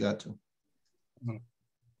where she got to. Mm-hmm.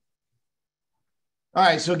 All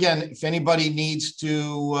right. So again, if anybody needs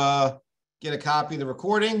to get a copy of the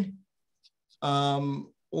recording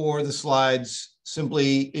or the slides,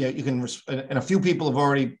 simply, you can, and a few people have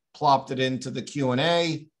already plopped it into the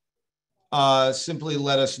Q&A. Simply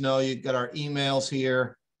let us know. You've got our emails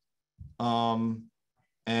here.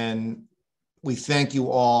 And we thank you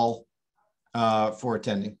all for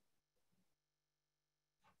attending.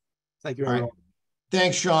 Thank you, everyone. Right.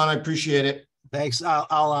 Thanks, Sean. I appreciate it. Thanks.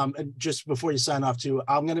 I'll just before you sign off too,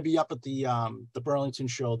 I'm going to be up at the Burlington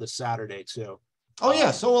show this Saturday too. Oh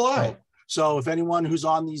yeah, so will I. So if anyone who's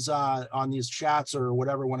on these chats or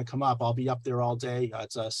whatever want to come up, I'll be up there all day.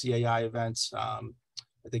 It's a CAI event. I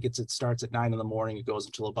think it starts at 9 in the morning. It goes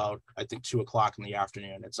until about, I think, 2 o'clock in the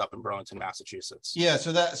afternoon. It's up in Burlington, Massachusetts. Yeah.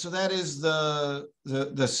 So that is the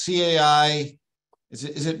CAI.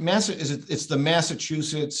 It's the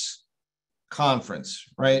Massachusetts conference,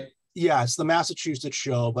 right? Yeah, it's the Massachusetts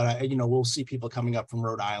show, but we'll see people coming up from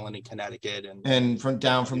Rhode Island and Connecticut and from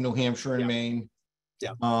New Hampshire and Maine.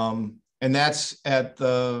 Yeah. And that's at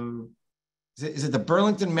is it the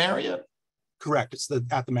Burlington Marriott? Correct. It's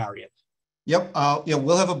at the Marriott. Yep. Yeah,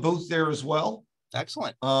 we'll have a booth there as well.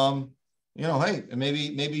 Excellent. Hey,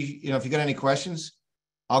 maybe if you got any questions,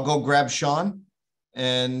 I'll go grab Sean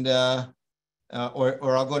and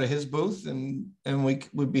or I'll go to his booth and we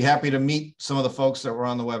would be happy to meet some of the folks that were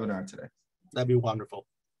on the webinar today. That'd be wonderful.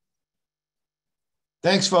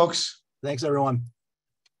 Thanks, folks. Thanks, everyone.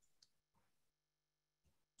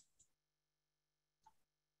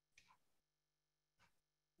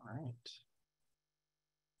 All right.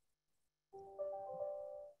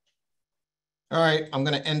 All right, I'm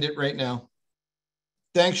going to end it right now.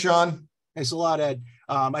 Thanks, Sean. Thanks a lot, Ed.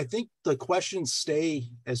 I think the questions stay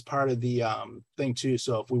as part of the thing too.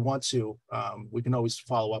 So if we want to, we can always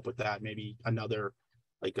follow up with that. Maybe another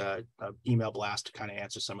a email blast to kind of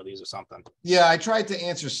answer some of these or something. Yeah, I tried to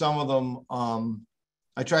answer some of them.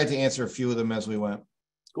 I tried to answer a few of them as we went.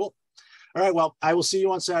 Cool. All right. Well, I will see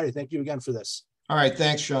you on Saturday. Thank you again for this. All right.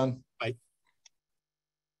 Thanks, Sean.